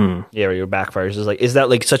 slugs. Yeah. Yeah, where your backfires is like, is that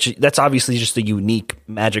like that's obviously just a unique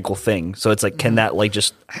magical thing. So it's like, can that like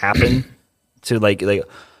just happen to like,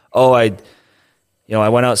 oh, I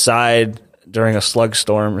went outside during a slug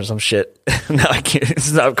storm or some shit. Now I can't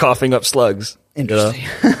stop coughing up slugs. Interesting.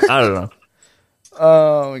 I don't know.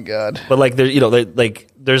 Oh my god. But like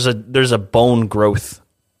there's a bone growth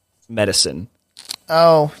medicine.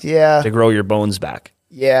 Oh yeah. To grow your bones back.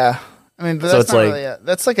 Yeah. I mean, but so that's it's not like, really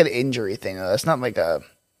that's like an injury thing though. That's not like a.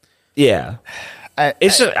 Yeah. I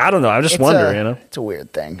don't know. I'm just wondering. It's a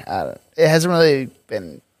weird thing. It hasn't really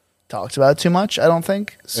been talked about too much. I don't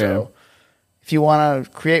think so. If you want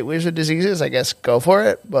to create wizard diseases, I guess go for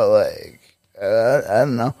it. But like, I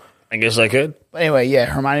don't know. I guess I could. But anyway, yeah,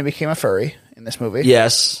 Hermione became a furry in this movie.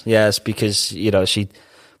 Yes, because she,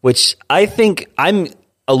 which I think I'm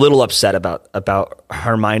a little upset about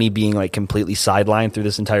Hermione being like completely sidelined through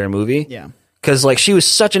this entire movie. Yeah, because like she was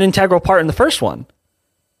such an integral part in the first one.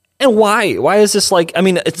 And why? Why is this like? I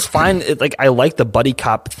mean, it's fine. Like I like the buddy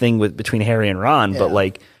cop thing between Harry and Ron, but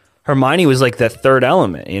like Hermione was like that third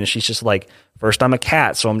element. You know, she's just like, first I'm a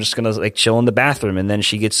cat, so I'm just gonna like chill in the bathroom, and then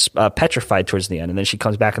she gets petrified towards the end, and then she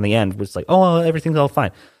comes back in the end, it's like, oh, well, everything's all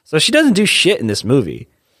fine. So she doesn't do shit in this movie,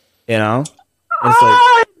 you know. It's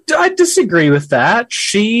like, I disagree with that.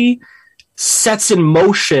 She sets in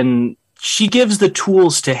motion. She gives the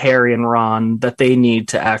tools to Harry and Ron that they need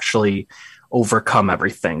to actually overcome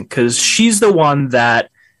everything, because she's the one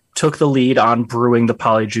that took the lead on brewing the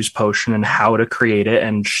Polyjuice potion and how to create it,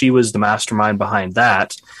 and she was the mastermind behind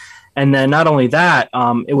that. And then not only that,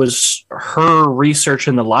 it was her research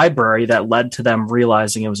in the library that led to them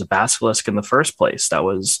realizing it was a basilisk in the first place that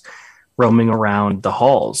was roaming around the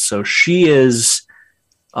halls. So she is,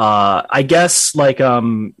 I guess, like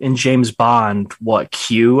in James Bond,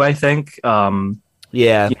 Q, I think?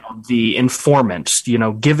 yeah. You know, the informant, you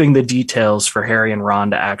know, giving the details for Harry and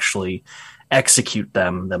Ron to actually execute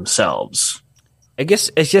them themselves. I guess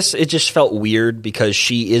it just felt weird because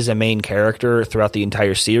she is a main character throughout the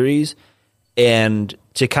entire series, and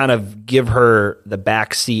to kind of give her the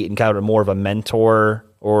back seat and kind of more of a mentor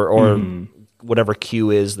or whatever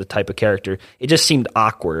Q is, the type of character, it just seemed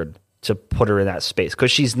awkward to put her in that space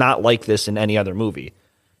because she's not like this in any other movie.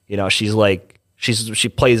 You know, she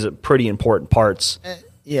plays pretty important parts.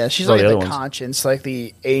 Yeah, she's like the conscience, like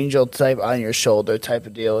the angel type on your shoulder type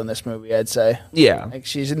of deal in this movie, I'd say. Yeah. Like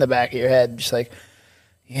she's in the back of your head, just like,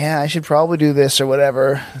 yeah, I should probably do this or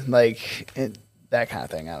whatever. Like that kind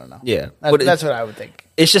of thing. I don't know. Yeah. That's what I would think.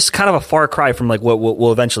 It's just kind of a far cry from like what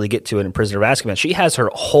we'll eventually get to in Prisoner of Azkaban. She has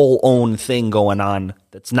her whole own thing going on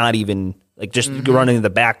that's not even like just running in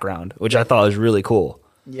the background, which I thought was really cool.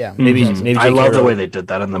 Yeah. Maybe I love the way they did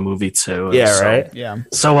that in the movie too. Yeah, right? Yeah.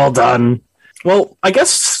 So well done. Well, I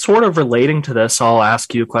guess sort of relating to this, I'll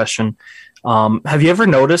ask you a question. Have you ever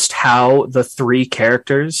noticed how the three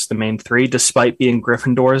characters, the main three, despite being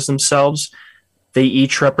Gryffindors themselves, they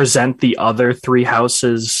each represent the other three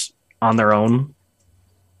houses on their own?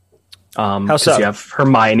 How so? You have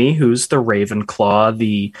Hermione, who's the Ravenclaw,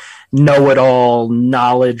 the know-it-all,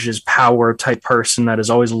 knowledge is power type person that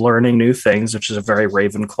is always learning new things, which is a very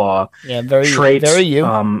Ravenclaw trait. Very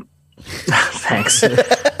you. Thanks.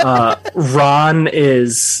 Ron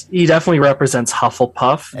he definitely represents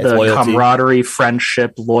Hufflepuff, the loyalty, camaraderie,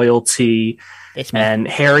 friendship, loyalty, and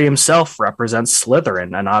Harry himself represents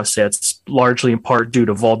Slytherin, and obviously it's largely in part due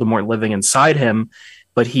to Voldemort living inside him,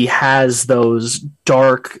 but he has those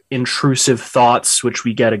dark, intrusive thoughts, which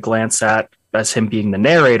we get a glance at as him being the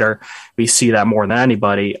narrator. We see that more than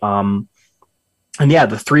anybody. And yeah,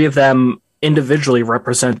 the three of them individually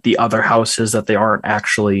represent the other houses that they aren't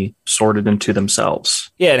actually sorted into themselves.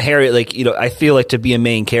 Yeah, and Harry, like, you know, I feel like to be a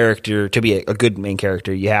main character, to be a good main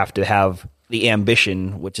character, you have to have the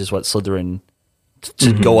ambition, which is what Slytherin,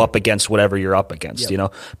 to go up against whatever you're up against, you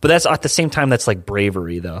know? But that's at the same time, that's like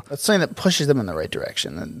bravery, though. That's something that pushes them in the right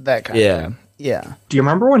direction, that kind of thing. Yeah. Do you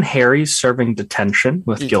remember when Harry's serving detention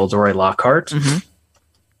with Gilderoy Lockhart?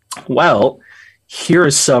 Well, here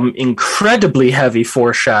is some incredibly heavy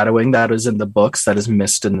foreshadowing that is in the books that is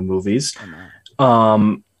missed in the movies.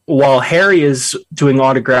 While Harry is doing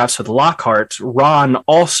autographs with Lockhart, Ron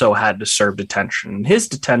also had to serve detention. His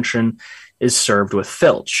detention is served with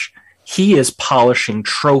Filch. He is polishing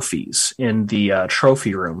trophies in the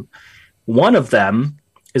trophy room. One of them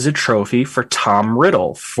is a trophy for Tom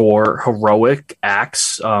Riddle for heroic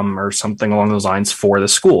acts or something along those lines for the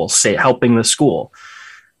school, helping the school.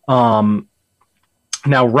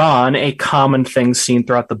 Now, Ron, a common thing seen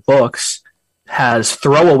throughout the books, has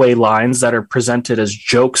throwaway lines that are presented as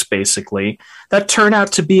jokes, basically, that turn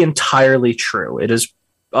out to be entirely true. It is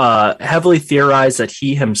heavily theorized that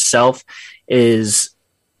he himself is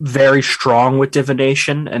very strong with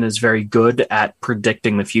divination and is very good at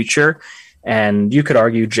predicting the future. And you could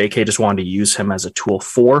argue J.K. just wanted to use him as a tool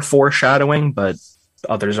for foreshadowing, but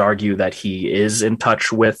others argue that he is in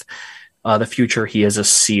touch with the future. He is a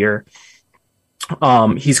seer.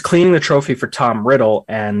 He's cleaning the trophy for Tom Riddle,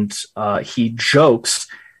 and he jokes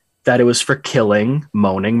that it was for killing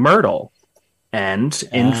Moaning Myrtle. And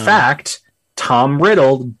in fact, Tom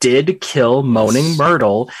Riddle did kill Moaning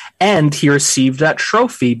Myrtle, and he received that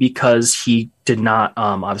trophy because he did not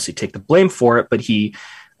obviously take the blame for it, but he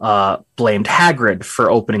blamed Hagrid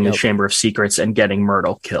for opening the Chamber of Secrets and getting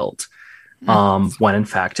Myrtle killed. When in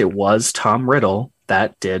fact it was Tom Riddle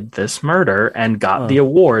that did this murder and got the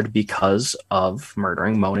award because of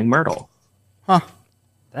murdering Moaning Myrtle.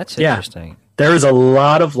 That's interesting. There's a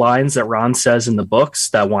lot of lines that Ron says in the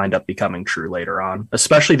books that wind up becoming true later on,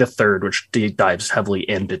 especially the third, which dives heavily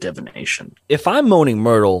into divination. If I'm Moaning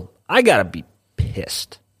Myrtle, I gotta be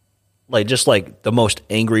pissed. Like, just like the most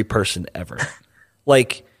angry person ever.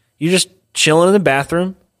 Like, you're just chilling in the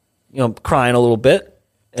bathroom, crying a little bit,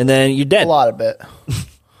 and then you're dead. A lot of it.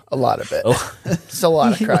 It's a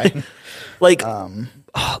lot of crying.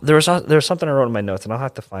 There was something I wrote in my notes, and I'll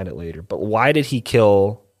have to find it later. But why did he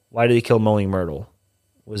kill Moaning Myrtle?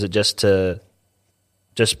 Was it just the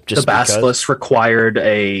basilisk required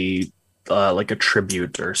a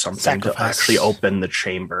tribute or something Sacrifice. to actually open the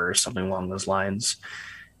chamber or something along those lines.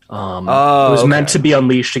 It was meant to be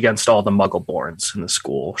unleashed against all the Muggleborns in the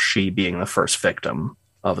school, she being the first victim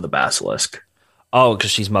of the basilisk. Oh,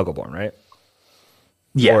 because she's Muggleborn, right?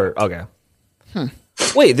 Yeah. Okay.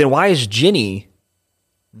 Wait, then why is Ginny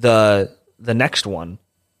the next one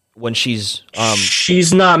when she's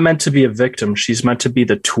she's not meant to be a victim. She's meant to be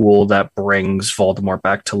the tool that brings Voldemort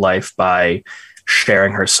back to life by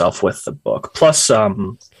sharing herself with the book. Plus,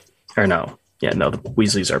 the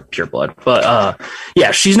Weasleys are pureblood.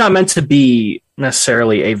 But she's not meant to be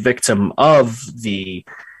necessarily a victim of the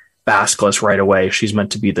basilisk right away. She's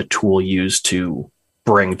meant to be the tool used to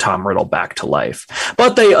bring Tom Riddle back to life.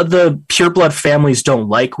 But the pureblood families don't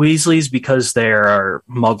like Weasleys because they are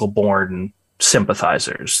Muggle-born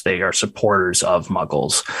sympathizers. They are supporters of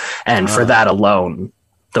Muggles. And for that alone,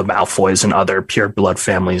 the Malfoys and other pureblood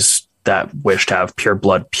families that wish to have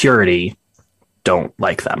pureblood purity don't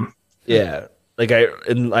like them. Yeah.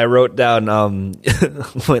 I wrote down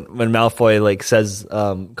when Malfoy says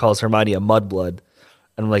calls Hermione a mudblood.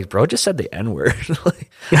 And I'm like, bro, just said the N-word.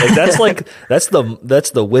 That's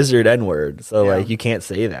the wizard N-word. So you can't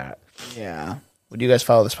say that. Yeah. Would you guys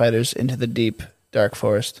follow the spiders into the deep dark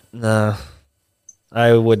forest? No.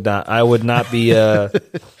 I would not. I would not be a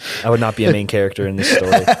main character in this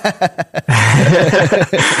story. If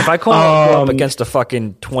I go up against a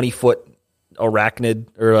fucking 20-foot arachnid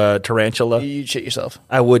or a tarantula, you'd shit yourself.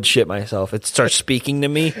 I would shit myself. It starts speaking to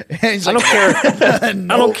me. I don't care. I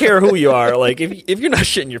don't care who you are. If you're not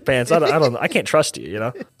shitting your pants, I can't trust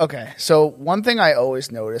you. Okay, so one thing I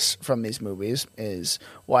always notice from these movies is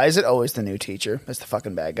why is it always the new teacher that's the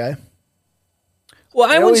fucking bad guy? Well,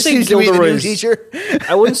 I wouldn't say Gilderoy's teacher.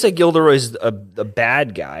 I wouldn't say Gilderoy's a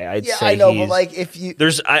bad guy. I'd say I know, but if you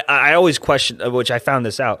I always question, which I found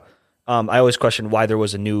this out. I always question why there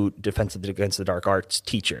was a new Defense Against the Dark Arts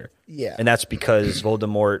teacher. Yeah, and that's because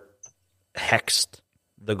Voldemort hexed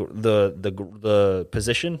the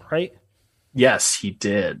position, right? Yes, he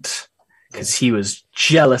did, because he was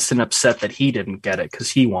jealous and upset that he didn't get it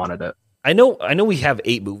because he wanted it. I know. We have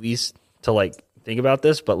 8 movies to think about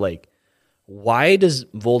this, but why does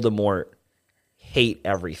Voldemort hate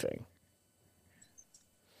everything?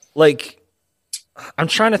 I'm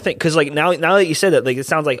trying to think, because now that you said that, it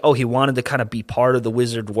sounds like, he wanted to kind of be part of the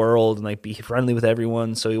wizard world and be friendly with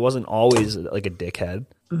everyone, so he wasn't always a dickhead.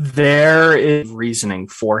 There is reasoning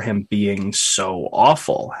for him being so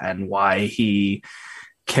awful and why he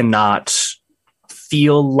cannot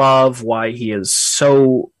feel love, why he is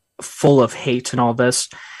so full of hate and all this,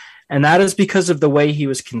 and that is because of the way he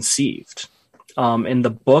was conceived. In the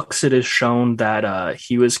books, it is shown that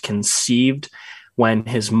he was conceived when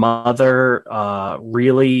his mother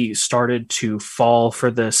really started to fall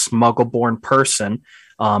for this Muggle-born person.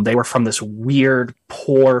 They were from this weird,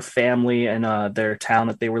 poor family in their town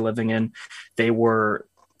that they were living in. They were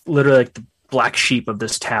literally the black sheep of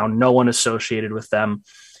this town, no one associated with them.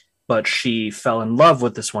 But she fell in love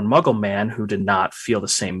with this one Muggle man who did not feel the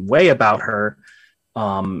same way about her.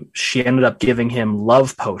 She ended up giving him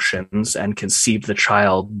love potions and conceived the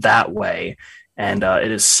child that way. And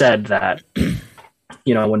it is said that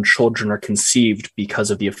when children are conceived because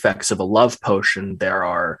of the effects of a love potion,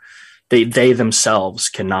 they themselves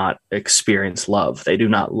cannot experience love. They do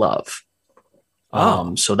not love.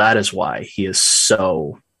 So that is why he is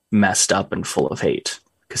so messed up and full of hate,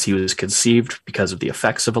 because he was conceived because of the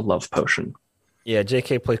effects of a love potion. Yeah,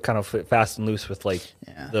 J.K. plays kind of fast and loose with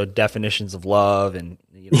the definitions of love and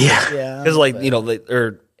because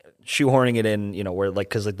or shoehorning it in, where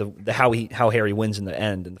because the how Harry wins in the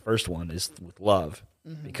end in the first one is with love,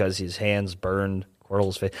 because his hands burned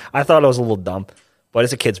Quirrell's face. I thought it was a little dumb, but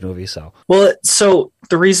it's a kids movie, so. Well, so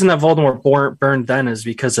the reason that Voldemort burned then is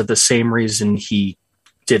because of the same reason he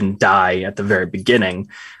didn't die at the very beginning,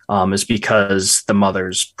 is because the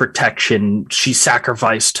mother's protection. She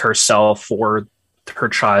sacrificed herself for her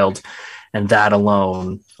child, and that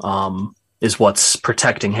alone is what's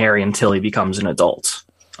protecting Harry until he becomes an adult.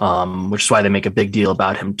 Which is why they make a big deal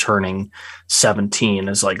about him turning 17,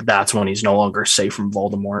 is that's when he's no longer safe from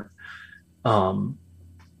Voldemort.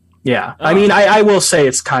 I mean, I will say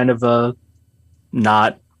it's kind of a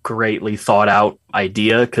not greatly thought out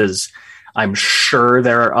idea, because I'm sure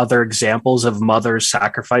there are other examples of mothers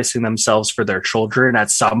sacrificing themselves for their children at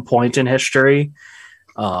some point in history.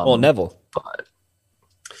 Neville.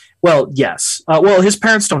 Well, yes. Well, his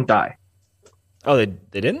parents don't die. Oh, they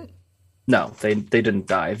didn't? No, they didn't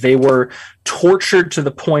die. They were tortured to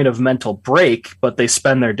the point of mental break, but they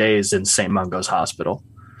spend their days in St. Mungo's Hospital.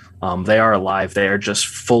 They are alive. They are just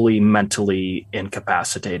fully mentally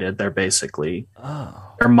incapacitated. They're basically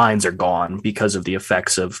their minds are gone because of the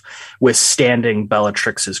effects of withstanding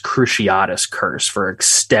Bellatrix's Cruciatus curse for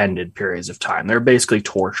extended periods of time. They're basically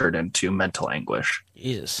tortured into mental anguish.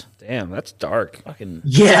 Jesus. Damn, that's dark. Fucking.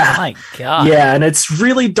 Yeah. My God. Yeah, and it's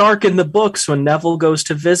really dark in the books when Neville goes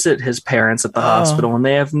to visit his parents at the hospital and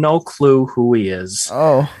they have no clue who he is.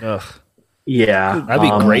 Oh. Ugh. Yeah. That'd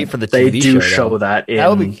be great for the TV They do show, show that in That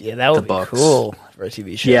would be books. cool for a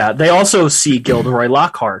TV show. Yeah, they also see Gilderoy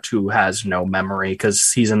Lockhart, who has no memory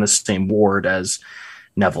because he's in the same ward as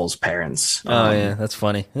Neville's parents. Oh, yeah, that's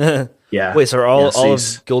funny. Yeah. Wait, so are all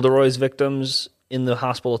he's- of Gilderoy's victims in the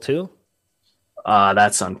hospital too?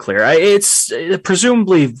 That's unclear. It's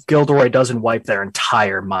presumably Gilderoy doesn't wipe their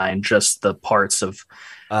entire mind, just the parts of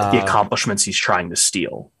the accomplishments he's trying to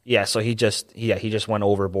steal. Yeah, so he just went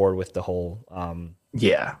overboard with the whole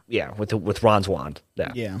Yeah. with Ron's wand.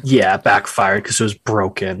 Yeah. Yeah. Yeah, backfired because it was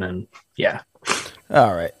broken and yeah.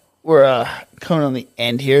 All right. We're coming on the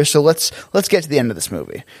end here, so let's get to the end of this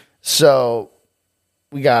movie. So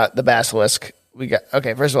we got the basilisk.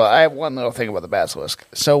 First of all, I have one little thing about the basilisk.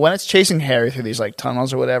 So when it's chasing Harry through these like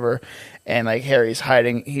tunnels or whatever, and like Harry's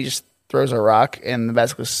hiding, he just throws a rock and the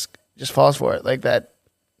basilisk just falls for it. Like that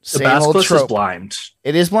The same old basilisk trope. is blind.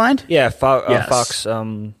 It is blind? Yeah, Yes. Fox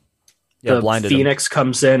The blinded him. Phoenix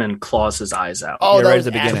comes in and claws his eyes out. Oh, Yeah, that right was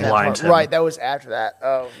at the after beginning. that Blinds part. him. Right, that was after that.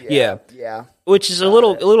 Oh, yeah. Yeah. Which is a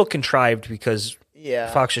little contrived because Yeah.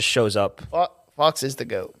 Fox just shows up. Fox is the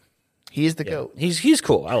GOAT. He's the GOAT. He's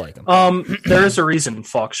cool. I like him. There is a reason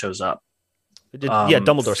Fawkes shows up.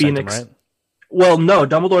 Dumbledore sent him, Phoenix- right? Well, no,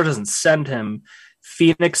 Dumbledore doesn't send him.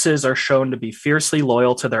 Phoenixes are shown to be fiercely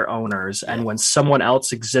loyal to their owners, and when someone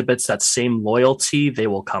else exhibits that same loyalty, they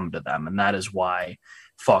will come to them, and that is why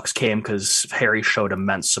Fawkes came, because Harry showed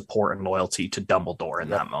immense support and loyalty to Dumbledore in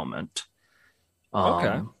that moment.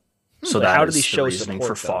 Okay. So But that how is did he the show reasoning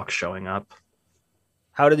support, for though? Fawkes showing up.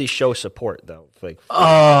 How did he show support though? Like,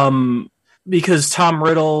 Because Tom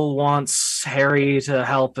Riddle wants Harry to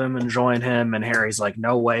help him and join him, and Harry's like,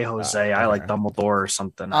 "No way, Jose! I like Dumbledore or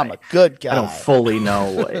something." I'm a good guy. I don't fully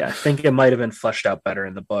know. I think it might have been fleshed out better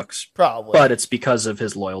in the books, Probably. but it's because of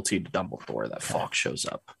his loyalty to Dumbledore that Fawkes shows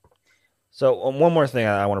up. so one more thing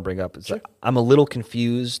I want to bring up is that I'm a little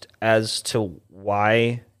confused as to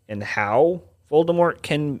why and how Voldemort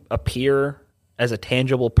can appear as a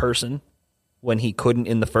tangible person when he couldn't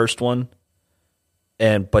in the first one.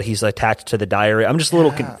 But he's attached to the diary. I'm just a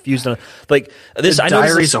little confused on like this. The I know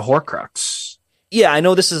diary's a Horcrux. Yeah, I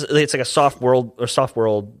know it's like a soft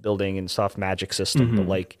world building and soft magic system, but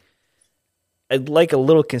like I'd like a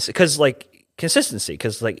little consistency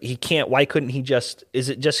because like he can't. Why couldn't he just? Is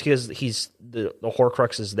it just because he's the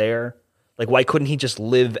Horcrux is there? Like why couldn't he just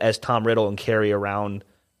live as Tom Riddle and carry around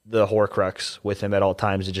the Horcrux with him at all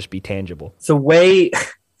times and just be tangible? The way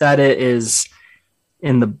that it is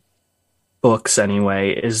in the books, anyway,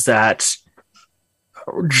 is that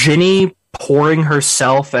Ginny pouring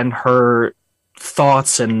herself and her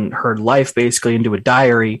thoughts and her life basically into a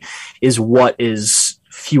diary is what is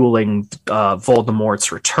fueling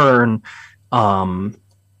Voldemort's return.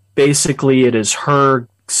 Basically, it is her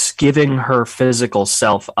giving her physical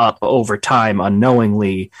self up over time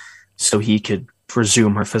unknowingly so he could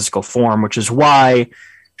resume her physical form, which is why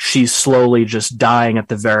she's slowly just dying at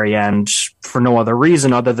the very end for no other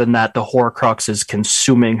reason other than that the Horcrux is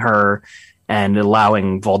consuming her and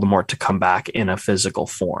allowing Voldemort to come back in a physical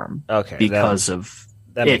form. Okay, because of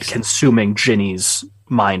that it makes sense. consuming Ginny's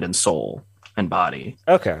mind and soul and body.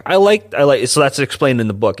 Okay, I like so that's explained in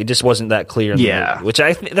the book. It just wasn't that clear in the Yeah. movie, which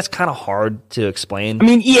I think that's kind of hard to explain. I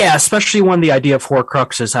mean, yeah, especially when the idea of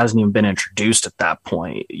Horcruxes hasn't even been introduced at that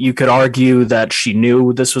point. You could argue that she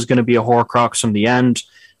knew this was going to be a Horcrux from the end,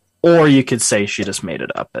 or you could say she just made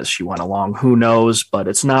it up as she went along. Who knows? But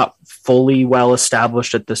it's not fully well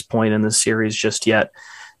established at this point in the series just yet.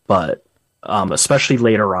 But especially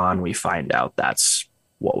later on, we find out that's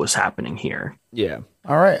what was happening here. Yeah.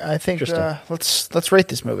 All right, I think let's rate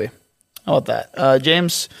this movie. How about that,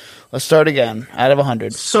 James? Let's start again. Out of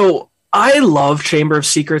 100. So I love Chamber of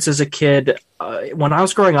Secrets as a kid. When I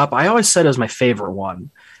was growing up, I always said it was my favorite one.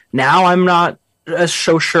 Now I'm not as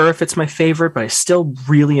so sure if it's my favorite, but I still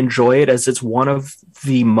really enjoy it as it's one of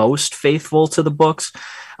the most faithful to the books.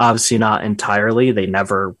 Obviously not entirely. They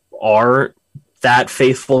never are that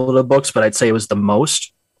faithful to the books, but I'd say it was the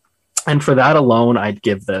most. And for that alone, I'd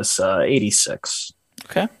give this 86.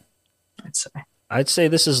 Okay. I'd say. I'd say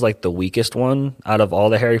this is like the weakest one out of all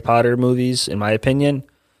the Harry Potter movies, in my opinion.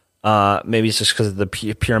 Maybe it's just because of the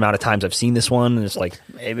pure amount of times I've seen this one. And it's like,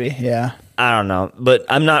 maybe, yeah. I don't know. But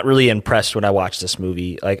I'm not really impressed when I watch this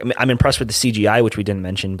movie. Like, I'm impressed with the CGI, which we didn't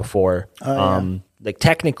mention before. Like,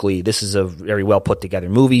 technically, this is a very well put together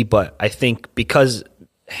movie, but I think because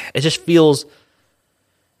it just feels,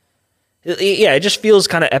 it just feels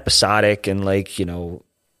kind of episodic and like, you know,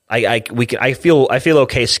 I feel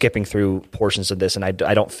okay skipping through portions of this, and I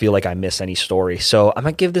don't feel like I miss any story. So I'm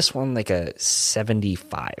gonna give this one like a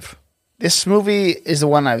 75. This movie is the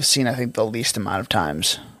one I've seen, I think, the least amount of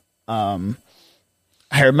times. I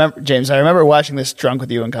remember watching this drunk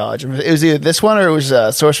with you in college. It was either this one or it was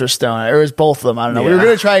Sorcerer's Stone, or it was both of them. I don't know. We were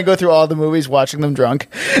going to try and go through all the movies, watching them drunk,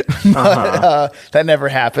 but that never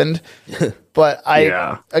happened. But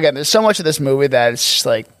again, there's so much of this movie that it's just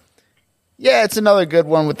like, yeah, it's another good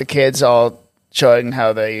one with the kids all showing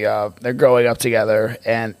how they're growing up together,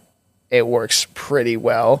 and it works pretty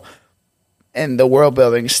well. And the world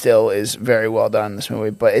building still is very well done in this movie,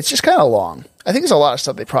 but it's just kind of long. I think there's a lot of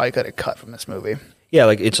stuff they probably could have cut from this movie. Yeah,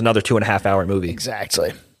 like it's another 2.5 hour movie.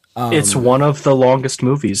 Exactly. It's one of the longest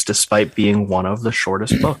movies, despite being one of the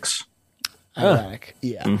shortest books. Ironic.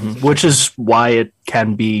 Yeah. Mm-hmm. Which is why it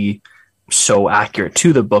can be so accurate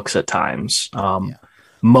to the books at times.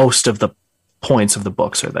 Most of the points of the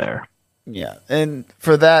books are there. Yeah. And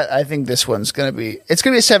for that, I think this one's going to be a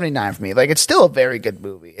 79 for me. Like, it's still a very good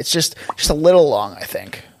movie. It's just a little long, I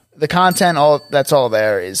think. The content, that's all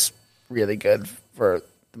there, is really good for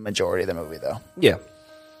the majority of the movie, though. Yeah.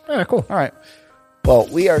 All right, cool. All right. Well,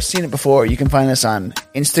 we are Seen It Before. You can find us on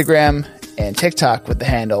Instagram and TikTok with the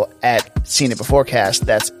handle at Seen It Beforecast.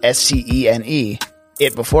 That's SCENE,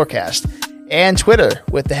 It Beforecast. And Twitter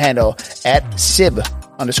with the handle at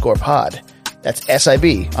SIB_pod. That's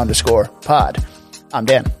SIB_pod. I'm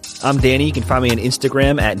Dan. I'm Danny. You can find me on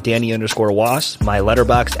Instagram at Danny_Was, my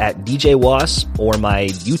letterbox at DJ Was, or my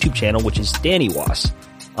YouTube channel, which is Danny Was.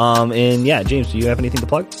 And yeah, James, do you have anything to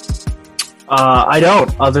plug? I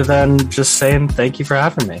don't, other than just saying thank you for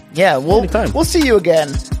having me. Yeah, we'll see you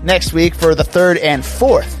again next week for the 3rd and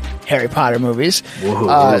 4th Harry Potter movies.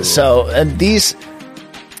 And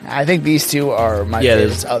I think these two are my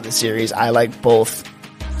favorites of the series. I like both.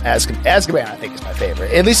 Azkaban, I think, is my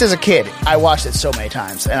favorite. At least as a kid, I watched it so many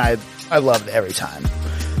times, and I loved it every time.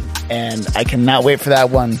 And I cannot wait for that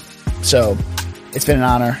one. So it's been an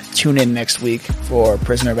honor. Tune in next week for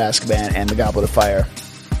Prisoner of Azkaban and The Goblet of Fire.